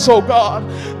to us, oh God.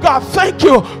 God, thank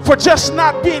you for just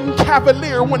not being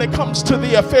cavalier when it comes to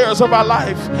the affairs of our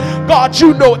life. God,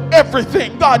 you know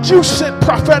everything. God, you sent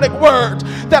prophetic words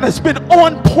that has been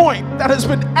on point, that has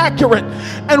been accurate.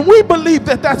 And we believe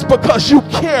that that's because you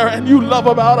care and you love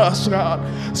about us, God.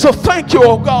 So thank you,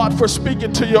 oh God, for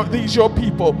speaking to your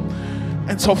people.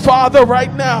 And so, Father,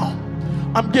 right now,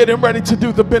 I'm getting ready to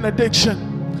do the benediction.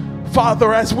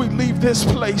 Father, as we leave this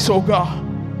place, oh God,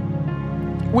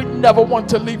 we never want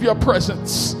to leave your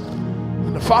presence.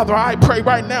 And Father, I pray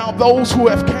right now, those who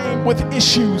have came with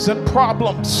issues and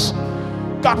problems,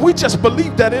 God, we just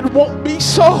believe that it won't be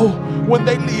so when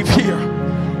they leave here.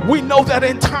 We know that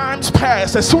in times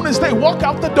past, as soon as they walk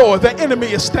out the door, the enemy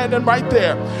is standing right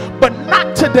there. But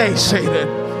not today, Satan.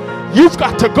 You've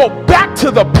got to go back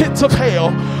to the pits of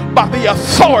hell by the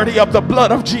authority of the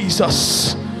blood of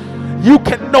Jesus. You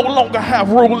can no longer have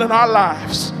rule in our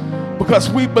lives, because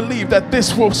we believe that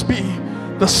this will be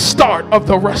the start of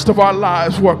the rest of our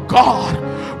lives, where God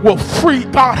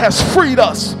has freed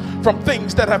us from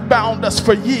things that have bound us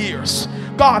for years.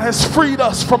 God has freed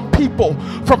us from people,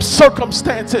 from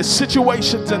circumstances,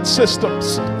 situations, and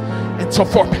systems. And so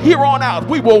from here on out,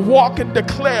 we will walk and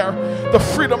declare the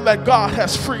freedom that God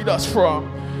has freed us from.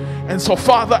 And so,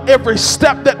 Father, every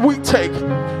step that we take,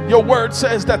 your word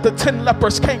says that the 10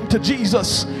 lepers came to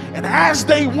Jesus, and as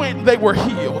they went, they were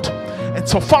healed. And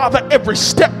so, Father, every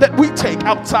step that we take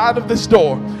outside of this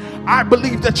door, I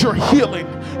believe that you're healing,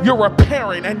 you're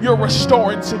repairing, and you're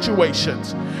restoring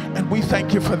situations. And we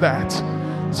thank you for that.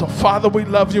 So, Father, we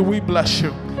love you, we bless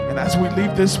you. And as we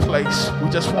leave this place, we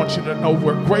just want you to know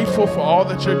we're grateful for all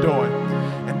that you're doing.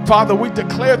 And Father, we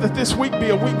declare that this week be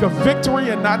a week of victory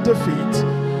and not defeat.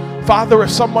 Father, if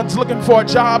someone's looking for a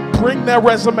job, bring their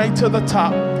resume to the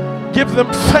top. Give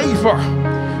them favor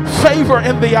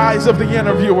in the eyes of the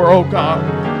interviewer, oh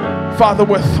God. Father,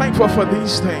 we're thankful for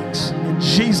these things. In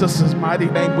Jesus' mighty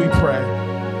name we pray.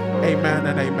 Amen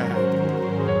and amen.